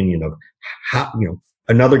that opinion of how,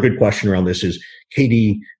 another good question around this is,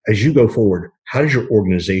 KD, as you go forward, how does your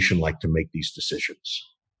organization like to make these decisions?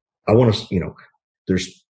 I want to,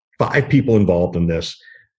 there's 5 people involved in this.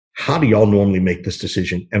 how do y'all normally make this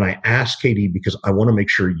decision? And I ask KD because I want to make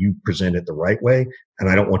sure you present it the right way, and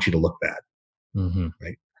I don't want you to look bad. Mm-hmm.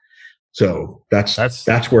 Right. So that's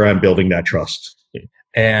where I'm building that trust.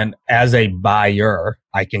 And as a buyer,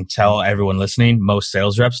 I can tell everyone listening, most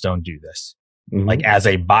sales reps don't do this. Mm-hmm. Like as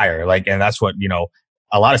a buyer, and that's what,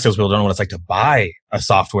 a lot of salespeople don't know what it's like to buy a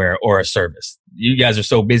software or a service. You guys are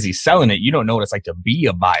so busy selling it, you don't know what it's like to be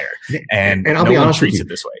a buyer. And I'll no be one honest treats with you, it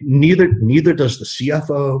this way. Neither does the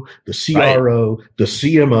CFO, the CRO, right, the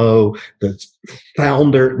CMO, the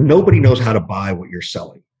founder. Nobody knows how to buy what you're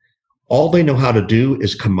selling. All they know how to do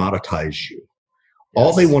is commoditize you. Yes.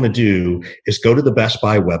 All they want to do is go to the Best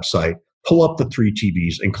Buy website, pull up the 3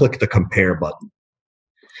 TVs, and click the compare button.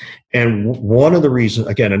 And one of the reasons,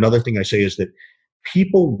 again, another thing I say is that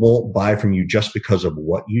people won't buy from you just because of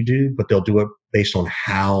what you do, but they'll do it based on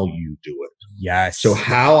how you do it. Yes. So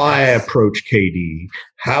how I approach KD,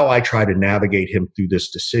 how I try to navigate him through this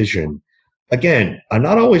decision, again, I'm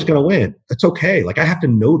not always going to win. That's okay. I have to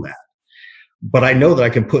know that. But I know that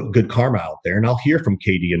I can put good karma out there, and I'll hear from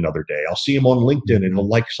KD another day. I'll see him on LinkedIn, and he'll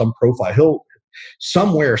like some profile. He'll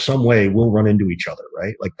somewhere, some way, we'll run into each other,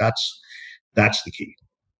 right? That's the key.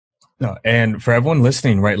 No, and for everyone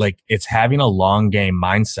listening, right, it's having a long game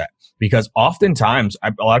mindset, because oftentimes,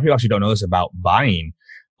 a lot of people actually don't know this about buying.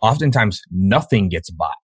 Oftentimes, nothing gets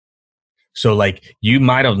bought. So you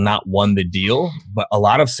might have not won the deal, but a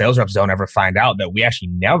lot of sales reps don't ever find out that we actually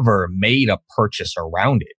never made a purchase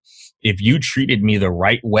around it. If you treated me the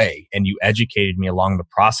right way and you educated me along the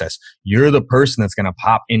process, you're the person that's going to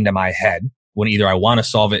pop into my head when either I want to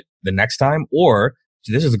solve it the next time, or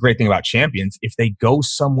this is the great thing about champions, if they go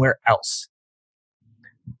somewhere else,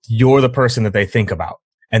 you're the person that they think about.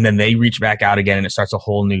 And then they reach back out again and it starts a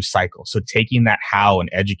whole new cycle. So taking that how and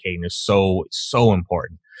educating is so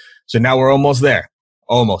important. So now we're almost there.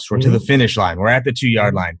 Almost. We're to the finish line. We're at the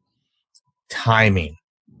 2-yard line. Timing,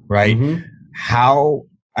 right? Mm-hmm.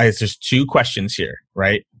 There's 2 questions here,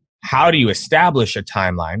 right? How do you establish a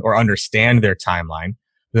timeline or understand their timeline?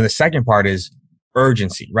 Then the second part is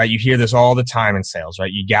urgency, right? You hear this all the time in sales,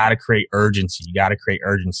 right? You got to create urgency.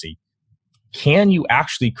 Can you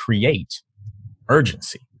actually create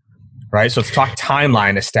urgency, right? So let's talk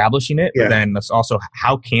timeline, establishing it, but then let's also,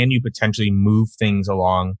 how can you potentially move things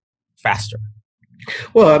along faster?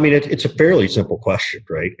 Well, I mean, it's a fairly simple question,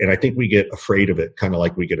 right? And I think we get afraid of it, kind of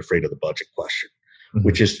like we get afraid of the budget question. Mm-hmm.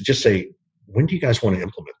 Which is to just say, when do you guys want to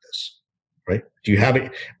implement this, right? Do you have it?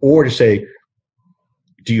 Or to say,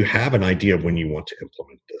 do you have an idea of when you want to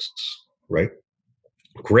implement this, right?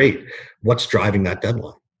 Great. What's driving that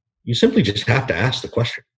deadline? You simply just have to ask the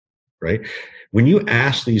question, right? When you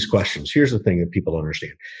ask these questions, here's the thing that people don't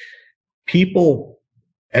understand. People,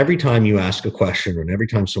 every time you ask a question and every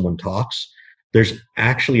time someone talks, there's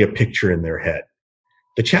actually a picture in their head.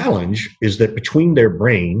 The challenge is that between their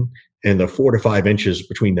brain and the 4 to 5 inches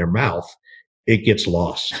between their mouth, it gets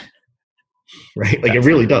lost, right? It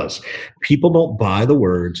really does. People don't buy the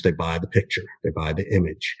words, they buy the picture, they buy the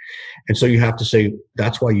image. And so you have to say,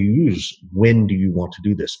 that's why you use, when do you want to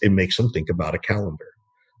do this? It makes them think about a calendar.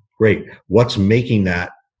 Great. What's making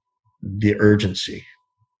that the urgency,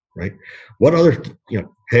 right? What other,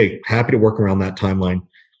 hey, happy to work around that timeline.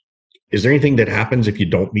 Is there anything that happens if you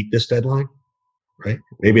don't meet this deadline? Right?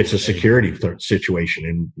 Maybe it's a security situation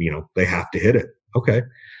and, they have to hit it. Okay.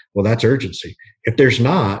 Well, that's urgency. If there's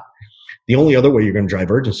not, the only other way you're going to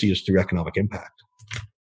drive urgency is through economic impact.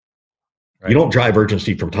 Right. You don't drive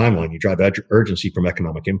urgency from timeline. You drive urgency from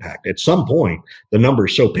economic impact. At some point, the number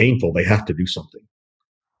is so painful, they have to do something,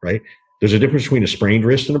 right? There's a difference between a sprained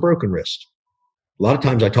wrist and a broken wrist. A lot of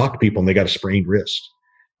times I talk to people and they got a sprained wrist.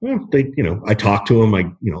 Well, I talk to them.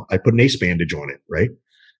 I put an ACE bandage on it, right?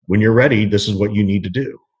 When you're ready, this is what you need to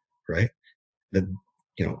do, right?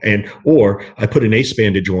 Or I put an ACE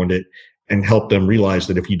bandage on it and help them realize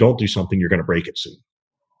that if you don't do something, you're going to break it soon.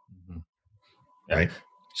 Mm-hmm. Right?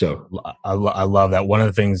 So I love that. One of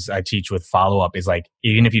the things I teach with follow-up is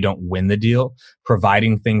even if you don't win the deal,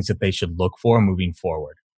 providing things that they should look for moving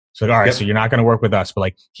forward. So, all right, so you're not going to work with us,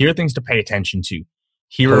 but here are things to pay attention to.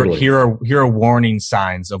 Here are warning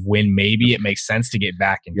signs of when maybe it makes sense to get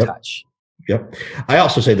back in touch. Yep. I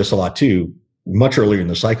also say this a lot too. Much earlier in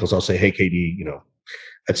the cycles, I'll say, hey, KD,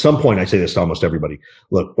 at some point I say this to almost everybody.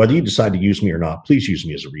 Look, whether you decide to use me or not, please use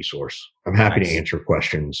me as a resource. I'm happy to answer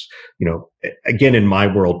questions. Again, in my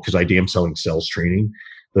world, because I am selling sales training,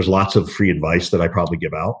 there's lots of free advice that I probably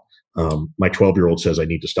give out. My 12-year-old says I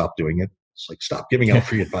need to stop doing it. It's stop giving out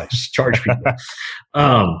free advice, charge people.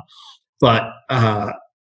 But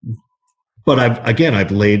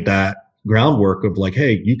I've laid that groundwork of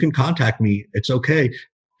hey, you can contact me. It's okay.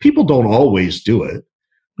 People don't always do it.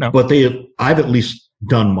 No. But I've at least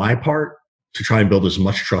done my part to try and build as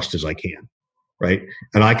much trust as I can, right?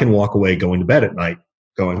 And I can walk away going to bed at night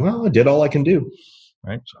going, well, I did all I can do.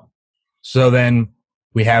 Right. So then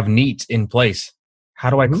we have NEAT in place. How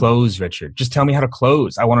do I close, Richard? Just tell me how to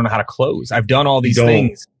close. I want to know how to close. I've done all these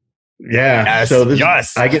things. Yeah. Yes, so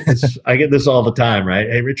I get this all the time, right?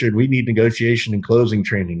 Hey, Richard, we need negotiation and closing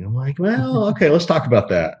training. I'm like, well, okay, let's talk about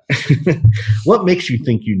that. What makes you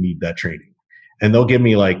think you need that training? And they'll give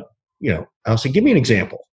me I'll say, give me an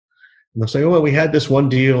example. And they'll say, oh, well, we had this one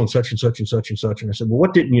deal and such and such and such and such. And I said, well,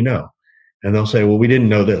 what didn't you know? And they'll say, well, we didn't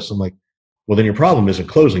know this. I'm like, well, then your problem isn't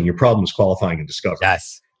closing. Your problem is qualifying and discovery.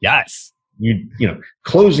 Yes.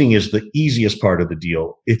 Closing is the easiest part of the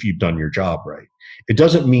deal if you've done your job right. It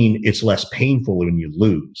doesn't mean it's less painful when you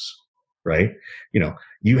lose, right?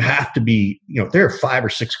 You have to be, there are 5 or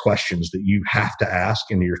 6 questions that you have to ask,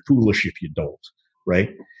 and you're foolish if you don't, right?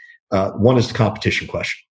 One is the competition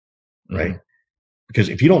question, right? Because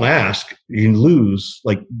if you don't ask, you lose.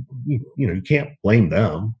 Like, you can't blame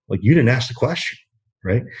them. Like, you didn't ask the question,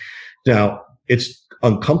 right? Now, it's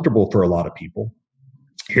uncomfortable for a lot of people.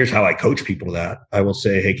 Here's how I coach people to that. I will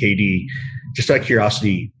say, hey, KD, just out of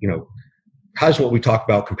curiosity, how's what we talk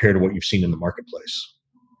about compared to what you've seen in the marketplace?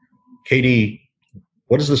 KD,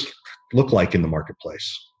 what does this look like in the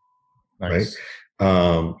marketplace? Nice.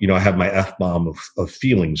 Right? I have my F-bomb of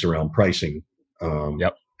feelings around pricing.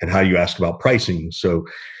 And how you ask about pricing. So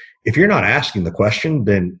if you're not asking the question,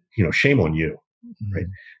 then, shame on you, right?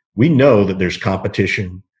 We know that there's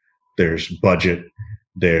competition, there's budget,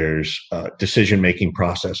 there's decision-making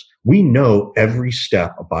process. We know every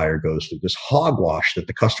step a buyer goes through. This hogwash that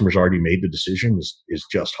the customer's already made the decision is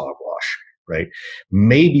just hogwash, right?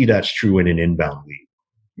 Maybe that's true in an inbound lead.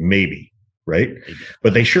 Maybe, right? Maybe.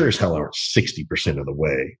 But they sure as hell aren't 60% of the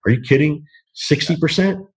way. Are you kidding?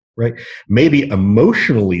 60%? Right? Maybe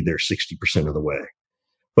emotionally they're 60% of the way,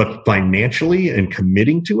 but financially and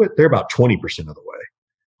committing to it, they're about 20% of the way.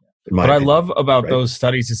 What I love about those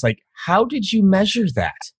studies is how did you measure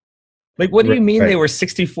that? What do you mean they were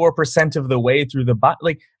 64% of the way through the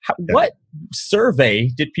what survey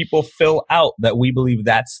did people fill out that we believe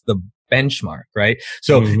that's the benchmark, right?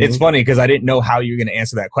 So it's funny because I didn't know how you're going to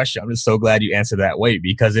answer that question. I'm just so glad you answered that way,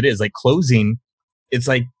 because it is closing.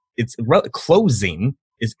 Closing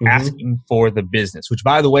is asking for the business, which,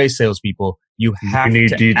 by the way, salespeople, you have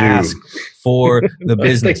to ask for the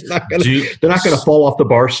business. They're not going to fall off the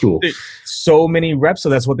bar stool. So many reps, so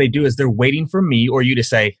that's what they do, is they're waiting for me or you to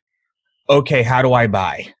say, okay, how do I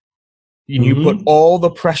buy? And you put all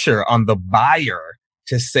the pressure on the buyer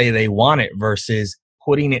to say they want it versus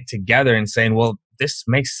putting it together and saying, well, this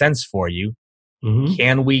makes sense for you.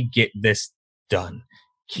 Can we get this done?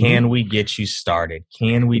 Can we get you started?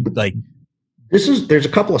 Can we there's a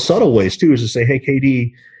couple of subtle ways too, is to say, hey,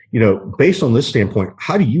 KD, based on this standpoint,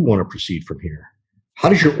 how do you want to proceed from here? How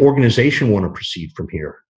does your organization want to proceed from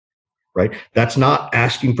here? Right? That's not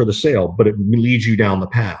asking for the sale, but it leads you down the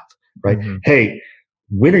path, right? Hey,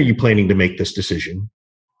 when are you planning to make this decision?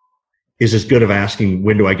 Is as good of asking,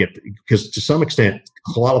 when do I get, because to some extent,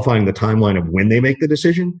 qualifying the timeline of when they make the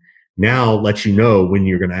decision now lets you know when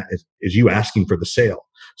you're going to, is you asking for the sale,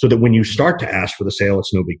 so that when you start to ask for the sale,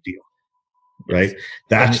 it's no big deal. Right.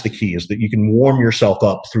 That's the key, is that you can warm yourself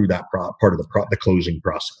up through that part of the closing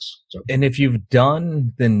process. So. And if you've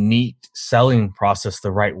done the NEAT selling process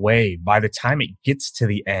the right way, by the time it gets to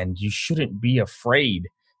the end, you shouldn't be afraid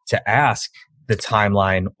to ask the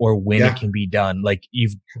timeline or when it can be done.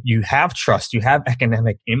 You have trust, you have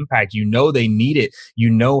economic impact, they need it,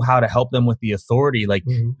 how to help them with the authority.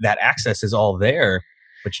 That access is all there,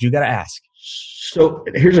 but you got to ask. So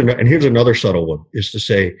here's another subtle one, is to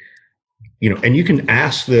say, and you can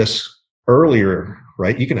ask this earlier,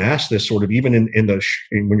 right? You can ask this sort of even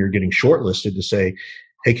when you're getting shortlisted, to say,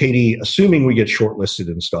 hey, KD, assuming we get shortlisted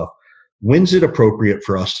and stuff, when's it appropriate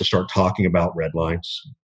for us to start talking about red lines?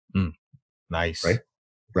 Nice.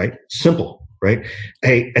 Right? Simple, right?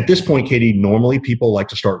 Hey, at this point, KD, normally people like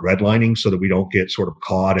to start redlining so that we don't get sort of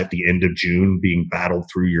caught at the end of June being battled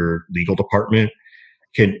through your legal department.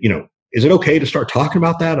 Is it okay to start talking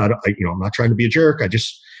about that? I'm not trying to be a jerk.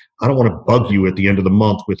 I don't want to bug you at the end of the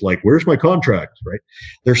month with where's my contract, right?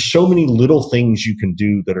 There's so many little things you can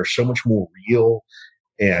do that are so much more real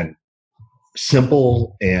and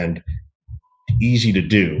simple and easy to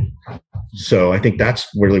do. So I think that's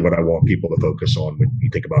really what I want people to focus on when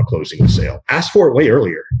you think about closing a sale. Ask for it way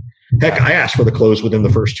earlier. Heck, I ask for the close within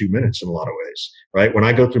the first 2 minutes in a lot of ways, right? When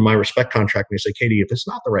I go through my respect contract and they say, KD, if it's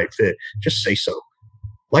not the right fit, just say so.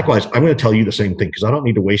 Likewise, I'm going to tell you the same thing, because I don't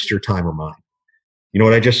need to waste your time or mine. You know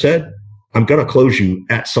what I just said? I'm going to close you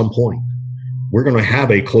at some point. we're going to have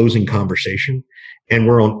a closing conversation and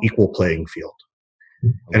we're on equal playing field.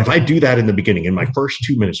 And if I do that in the beginning, in my first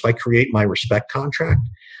 2 minutes, if I create my respect contract,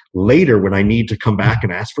 later when I need to come back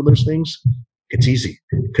and ask for those things, it's easy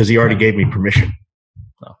because he already gave me permission.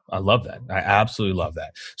 Oh, I love that. I absolutely love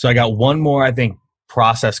that. So I got one more, I think,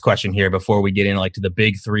 process question here before we get into like to the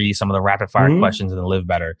big three, some of the rapid fire questions in the Live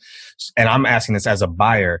Better. And I'm asking this as a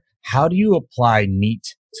buyer, how do you apply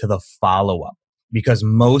NEAT to the follow-up? Because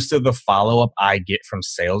most of the follow-up I get from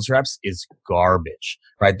sales reps is garbage,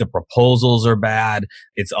 right? The proposals are bad.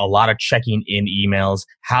 It's a lot of checking in emails.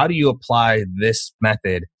 How do you apply this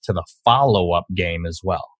method to the follow-up game as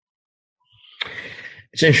well?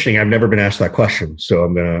 It's interesting. I've never been asked that question, so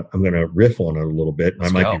I'm gonna riff on it a little bit. I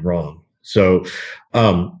might be wrong. So,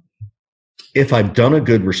 if I've done a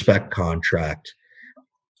good respect contract,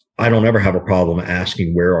 I don't ever have a problem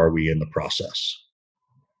asking where are we in the process,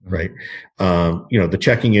 right? The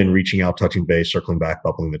checking in, reaching out, touching base, circling back,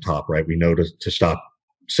 bubbling the top, right? We know to stop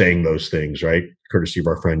saying those things, right? Courtesy of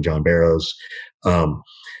our friend John Barrows. And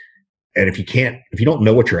if you don't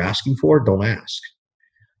know what you're asking for, don't ask.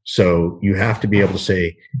 So you have to be able to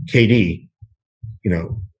say, KD,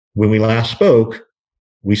 when we last spoke,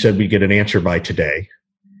 we said we'd get an answer by today.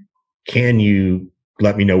 Can you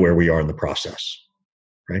let me know where we are in the process?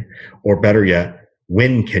 Right? Or better yet,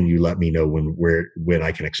 when can you let me know when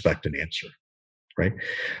I can expect an answer? Right?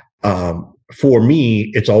 For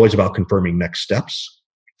me, it's always about confirming next steps.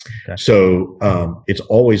 Okay. So it's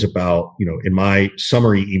always about, in my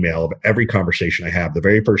summary email of every conversation I have, the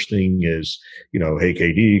very first thing is, hey,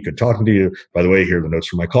 KD, good talking to you. By the way, here are the notes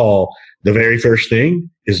from my call. The very first thing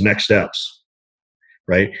is next steps,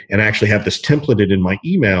 right? And I actually have this templated in my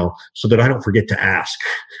email so that I don't forget to ask.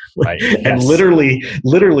 Right. And yes.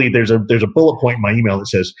 literally, there's a bullet point in my email that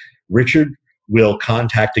says, Richard will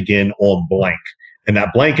contact again on blank. And that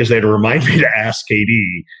blank is there to remind me to ask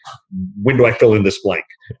KD, when do I fill in this blank,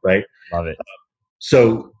 right? Love it.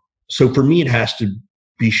 So for me, it has to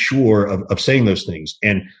be sure of saying those things.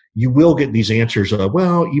 And you will get these answers of,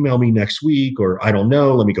 well, email me next week, or I don't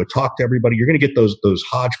know, let me go talk to everybody. You're going to get those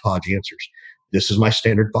hodgepodge answers. This is my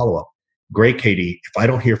standard follow-up. Great, KD. If I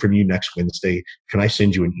don't hear from you next Wednesday, can I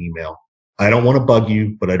send you an email? I don't want to bug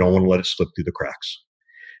you, but I don't want to let it slip through the cracks.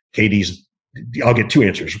 I'll get two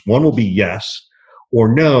answers. One will be yes. Or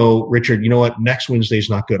no, Richard, you know what? Next Wednesday is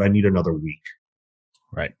not good. I need another week.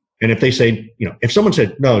 Right. And if they say, if someone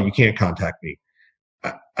said, no, you can't contact me,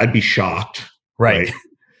 I'd be shocked. Right.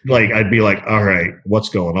 Like, I'd be like, all right, what's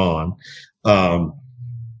going on?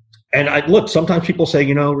 And sometimes people say,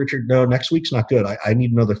 Richard, no, next week's not good. I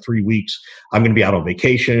need another 3 weeks. I'm going to be out on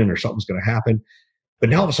vacation or something's going to happen. But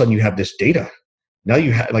now all of a sudden you have this data. Now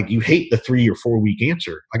you hate the 3 or 4 week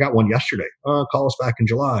answer. I got one yesterday. Call us back in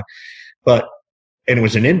July. And it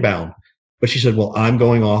was an inbound, but she said, well, I'm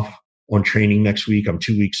going off on training next week. I'm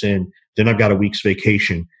 2 weeks in. Then I've got a week's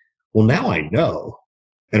vacation. Well, now I know.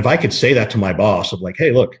 And if I could say that to my boss of like,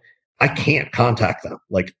 hey, look, I can't contact them.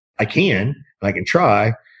 Like I can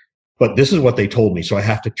try, but this is what they told me. So I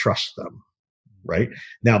have to trust them. Right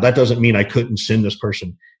now, that doesn't mean I couldn't send this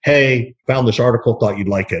person, hey, found this article, thought you'd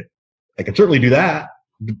like it. I can certainly do that.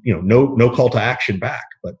 No call to action back.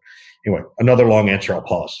 But anyway, another long answer. I'll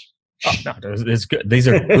pause. Oh, no, it's good. These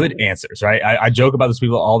are good answers, right? I joke about this with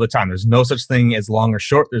people all the time. There's no such thing as long or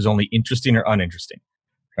short. There's only interesting or uninteresting,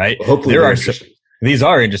 right? Well, hopefully these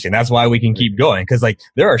are interesting. That's why we can keep going. Because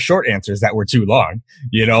there are short answers that were too long.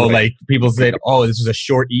 Right. Like people said, oh, this was a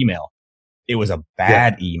short email. It was a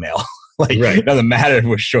bad email. It doesn't matter if it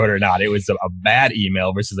was short or not. It was a bad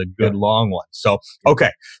email versus a good long one. So, okay.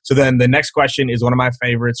 So then the next question is one of my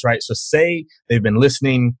favorites, right? So say they've been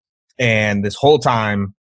listening and this whole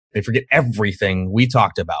time, they forget everything we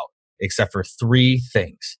talked about except for 3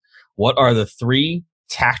 things. What are the 3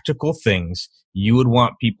 tactical things you would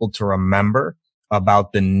want people to remember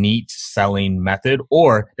about the NEAT selling method?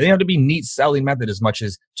 Or it doesn't have to be NEAT selling method as much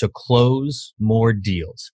as to close more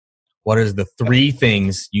deals. What is the 3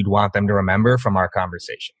 things you'd want them to remember from our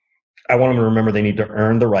conversation? I want them to remember they need to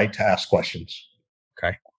earn the right to ask questions.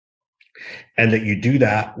 Okay. And that you do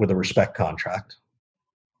that with a respect contract.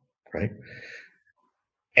 Right.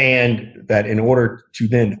 And that in order to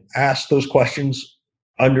then ask those questions,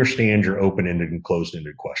 understand your open-ended and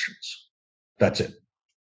closed-ended questions. That's it.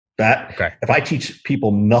 If I teach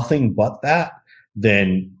people nothing but that,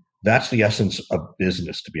 then that's the essence of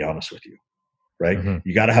business, to be honest with you, right? Mm-hmm.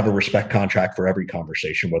 You got to have a respect contract for every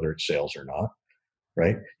conversation, whether it's sales or not,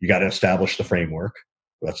 right? You got to establish the framework.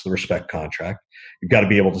 That's the respect contract. You've got to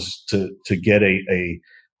be able to get a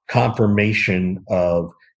confirmation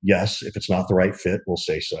of, yes, if it's not the right fit, we'll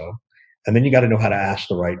say so. And then you got to know how to ask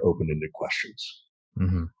the right open-ended questions.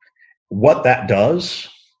 Mm-hmm. What that does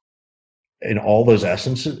in all those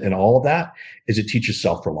essences and all of that is it teaches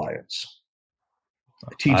self-reliance.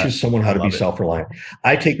 It teaches someone how to be self-reliant.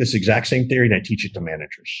 I take this exact same theory and I teach it to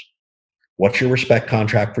managers. What's your respect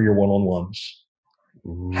contract for your one-on-ones?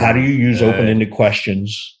 How do you use open-ended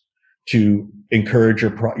questions to encourage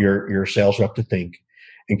your sales rep to think?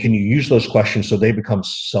 And can you use those questions so they become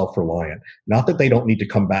self-reliant? Not that they don't need to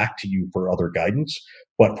come back to you for other guidance,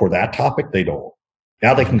 but for that topic, they don't.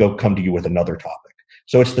 Now they can come to you with another topic.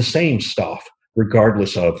 So it's the same stuff,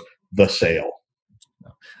 regardless of the sale.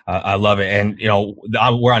 I love it. And,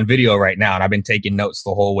 we're on video right now and I've been taking notes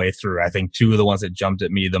the whole way through. I think two of the ones that jumped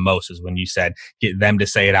at me the most is when you said, get them to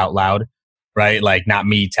say it out loud, right? Like not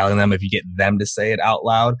me telling them, if you get them to say it out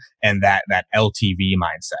loud, and that LTV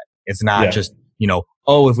mindset. It's not just,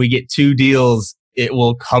 if we get 2 deals, it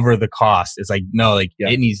will cover the cost. It's like, no,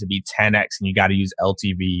 it needs to be 10X and you got to use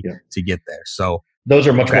LTV to get there. So those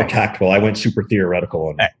are much more tactical. I went super theoretical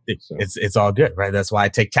on that. So. It's all good, right? That's why I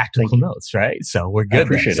take tactical notes, right? So we're good. I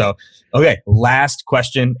appreciate it. Okay, last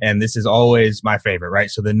question, and this is always my favorite,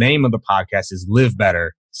 right? So the name of the podcast is Live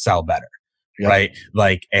Better, Sell Better, right?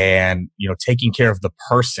 Taking care of the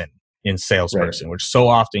person in salesperson, which so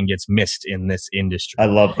often gets missed in this industry. I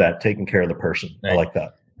love that, taking care of the person. Right? I like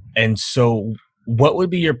that. And so what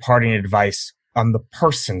would be your parting advice on the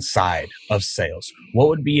person side of sales? What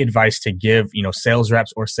would be advice to give, sales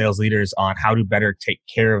reps or sales leaders on how to better take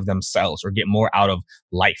care of themselves or get more out of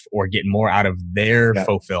life or get more out of their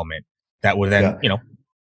fulfillment that would then,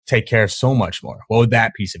 take care of so much more? What would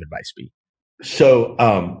that piece of advice be? So,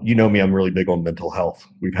 me, I'm really big on mental health.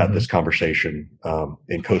 We've had this conversation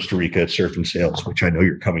in Costa Rica at Surf and Sales, which I know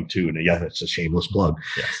you're coming to. And it's a shameless plug.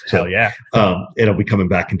 Yes. Hell yeah. It'll be coming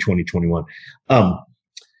back in 2021.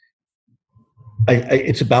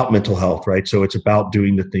 It's about mental health, right? So it's about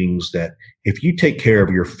doing the things that if you take care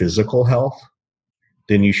of your physical health,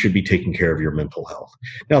 then you should be taking care of your mental health.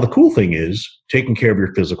 Now, the cool thing is taking care of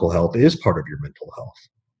your physical health is part of your mental health.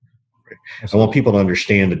 Right? I want people to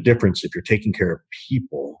understand the difference if you're taking care of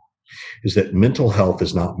people is that mental health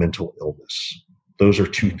is not mental illness. Those are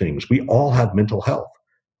two things. We all have mental health.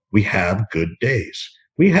 We have good days.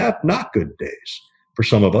 We have not good days. For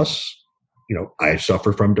some of us, I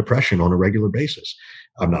suffer from depression on a regular basis.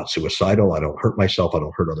 I'm not suicidal. I don't hurt myself. I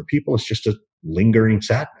don't hurt other people. It's just a lingering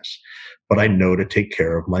sadness. But I know to take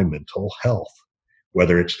care of my mental health,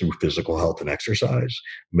 whether it's through physical health and exercise,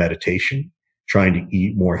 meditation, trying to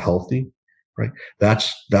eat more healthy, right?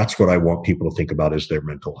 That's what I want people to think about as their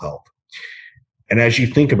mental health. And as you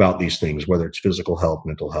think about these things, whether it's physical health,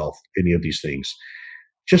 mental health, any of these things,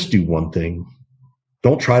 just do one thing.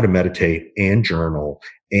 Don't try to meditate and journal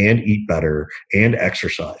and eat better and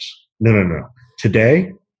exercise. No.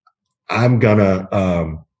 Today, I'm going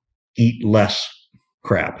to eat less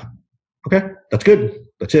crap. Okay, that's good.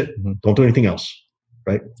 That's it. Don't do anything else,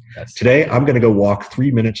 right? Today, I'm going to go walk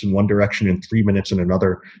 3 minutes in one direction and 3 minutes in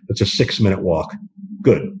another. That's a 6-minute walk.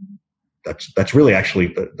 Good. That's really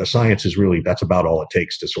actually, the science is really, that's about all it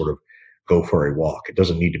takes to sort of go for a walk. It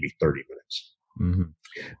doesn't need to be 30 minutes. Mm-hmm.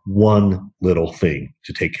 One little thing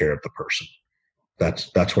to take care of the person.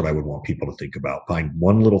 That's what I would want people to think about. Find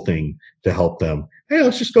one little thing to help them. Hey,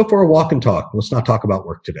 let's just go for a walk and talk. Let's not talk about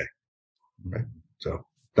work today. Right. So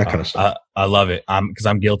that kind of stuff. I love it. Because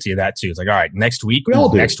I'm guilty of that too. It's like, all right, next week,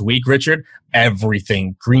 Richard,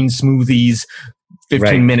 everything, green smoothies,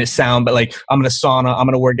 15-minute sound, but like I'm going to sauna, I'm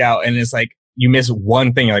going to work out. And it's like, you miss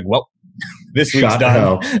one thing. You're like, well, this week's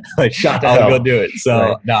done. Like, I'll go do it.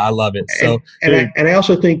 So no, I love it. So, and I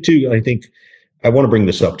also think too, I want to bring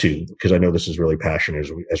this up too, because I know this is really passionate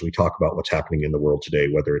as we talk about what's happening in the world today,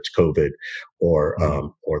 whether it's COVID or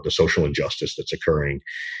the social injustice that's occurring.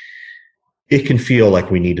 It can feel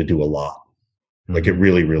like we need to do a lot. Like it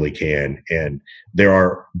really, really can. And there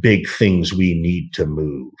are big things we need to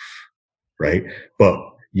move, right? But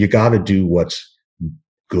you got to do what's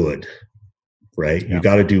good, right? Yeah. You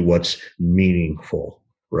got to do what's meaningful,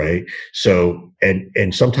 right? So,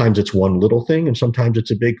 and sometimes it's one little thing and sometimes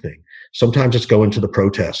it's a big thing. Sometimes it's go to the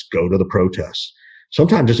protest.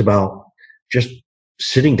 Sometimes it's about just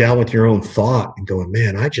sitting down with your own thought and going,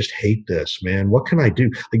 man, I just hate this, man. What can I do?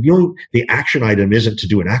 Like the action item isn't to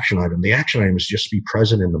do an action item. The action item is just to be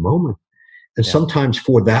present in the moment. And sometimes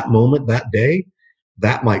for that moment, that day,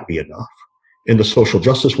 that might be enough. In the social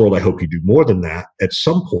justice world, I hope you do more than that at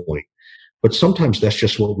some point. But sometimes that's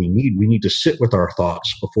just what we need. We need to sit with our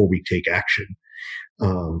thoughts before we take action.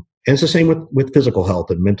 And it's the same with physical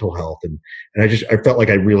health and mental health. And I felt like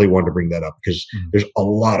I really wanted to bring that up because there's a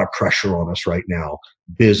lot of pressure on us right now.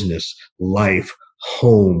 Business, life,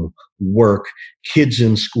 home, work, kids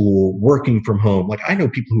in school, working from home. Like I know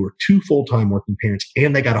people who are 2 full-time working parents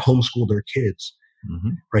and they got to homeschool their kids,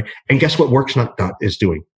 right? And guess what Works Not is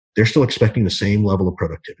doing? They're still expecting the same level of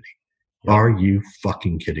productivity. Yeah. Are you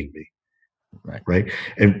fucking kidding me? Right.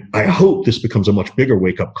 And I hope this becomes a much bigger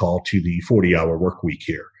wake-up call to the 40-hour work week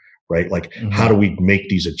here, right? Like how do we make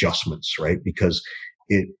these adjustments, right? Because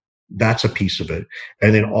that's a piece of it.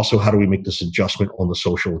 And then also, how do we make this adjustment on the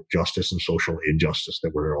social justice and social injustice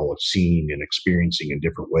that we're all seeing and experiencing in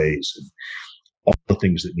different ways, and all the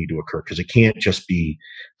things that need to occur? Because it can't just be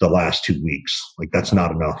the last 2 weeks. Like that's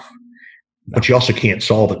not enough. No. But you also can't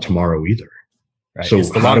solve it tomorrow either. Right. So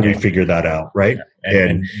how do we figure that out? Right. Yeah.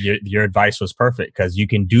 And your advice was perfect, because you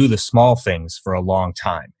can do the small things for a long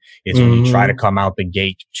time. It's when you try to come out the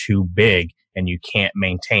gate too big and you can't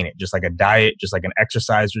maintain it. Just like a diet, just like an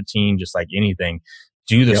exercise routine, just like anything,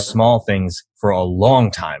 do the small things for a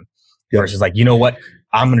long time versus like, you know what,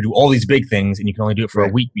 I'm going to do all these big things and you can only do it for a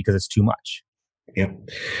week because it's too much. Yeah.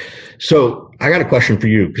 So I got a question for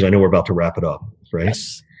you, because I know we're about to wrap it up, right?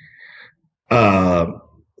 Yes.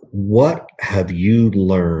 What have you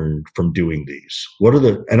learned from doing these?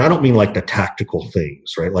 And I don't mean like the tactical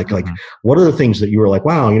things, right? Like what are the things that you were like,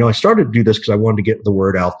 wow, I started to do this because I wanted to get the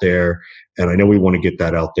word out there, and I know we want to get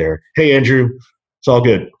that out there. Hey, Andrew, it's all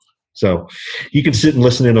good. So you can sit and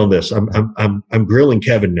listen in on this. I'm grilling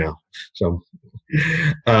Kevin now. So,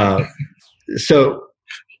 so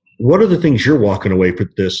what are the things you're walking away from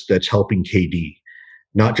this that's helping KD,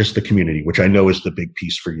 not just the community, which I know is the big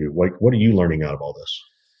piece for you? Like, what are you learning out of all this?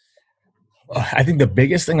 I think the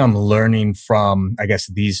biggest thing I'm learning from, I guess,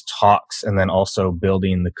 these talks and then also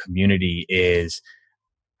building the community is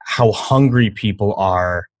how hungry people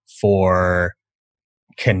are for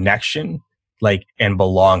connection, like, and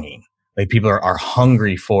belonging. Like people are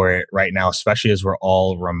hungry for it right now, especially as we're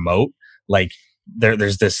all remote. Like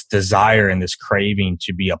there's this desire and this craving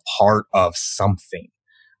to be a part of something.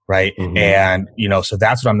 Right. And, so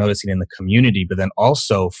that's what I'm noticing in the community, but then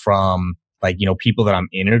also from like, people that I'm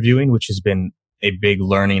interviewing, which has been a big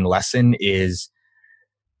learning lesson, is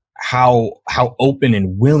how open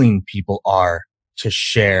and willing people are to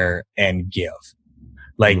share and give.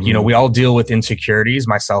 Like, we all deal with insecurities,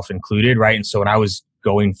 myself included. Right. And so when I was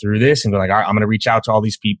going through this and going like, all right, I'm going to reach out to all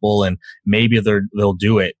these people and maybe they'll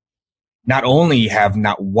do it. Not only have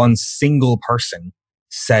not one single person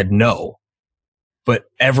said no, but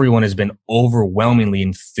everyone has been overwhelmingly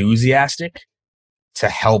enthusiastic to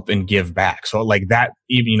help and give back. So like that,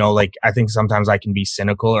 even, like I think sometimes I can be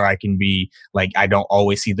cynical, or I can be like, I don't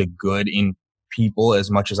always see the good in people as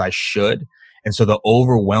much as I should. And so the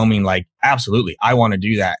overwhelming, like, absolutely, I want to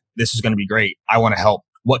do that. This is going to be great. I want to help.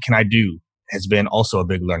 What can I do? Has been also a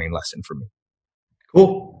big learning lesson for me.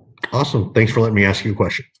 Cool. Awesome. Thanks for letting me ask you a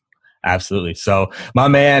question. Absolutely. So my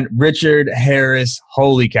man, Richard Harris,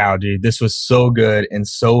 holy cow, dude, this was so good and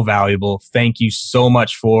so valuable. Thank you so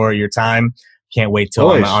much for your time. Can't wait till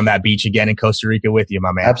I'm on that beach again in Costa Rica with you,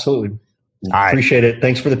 my man. Absolutely. All right. Appreciate it.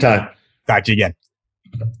 Thanks for the time. Talk to you again.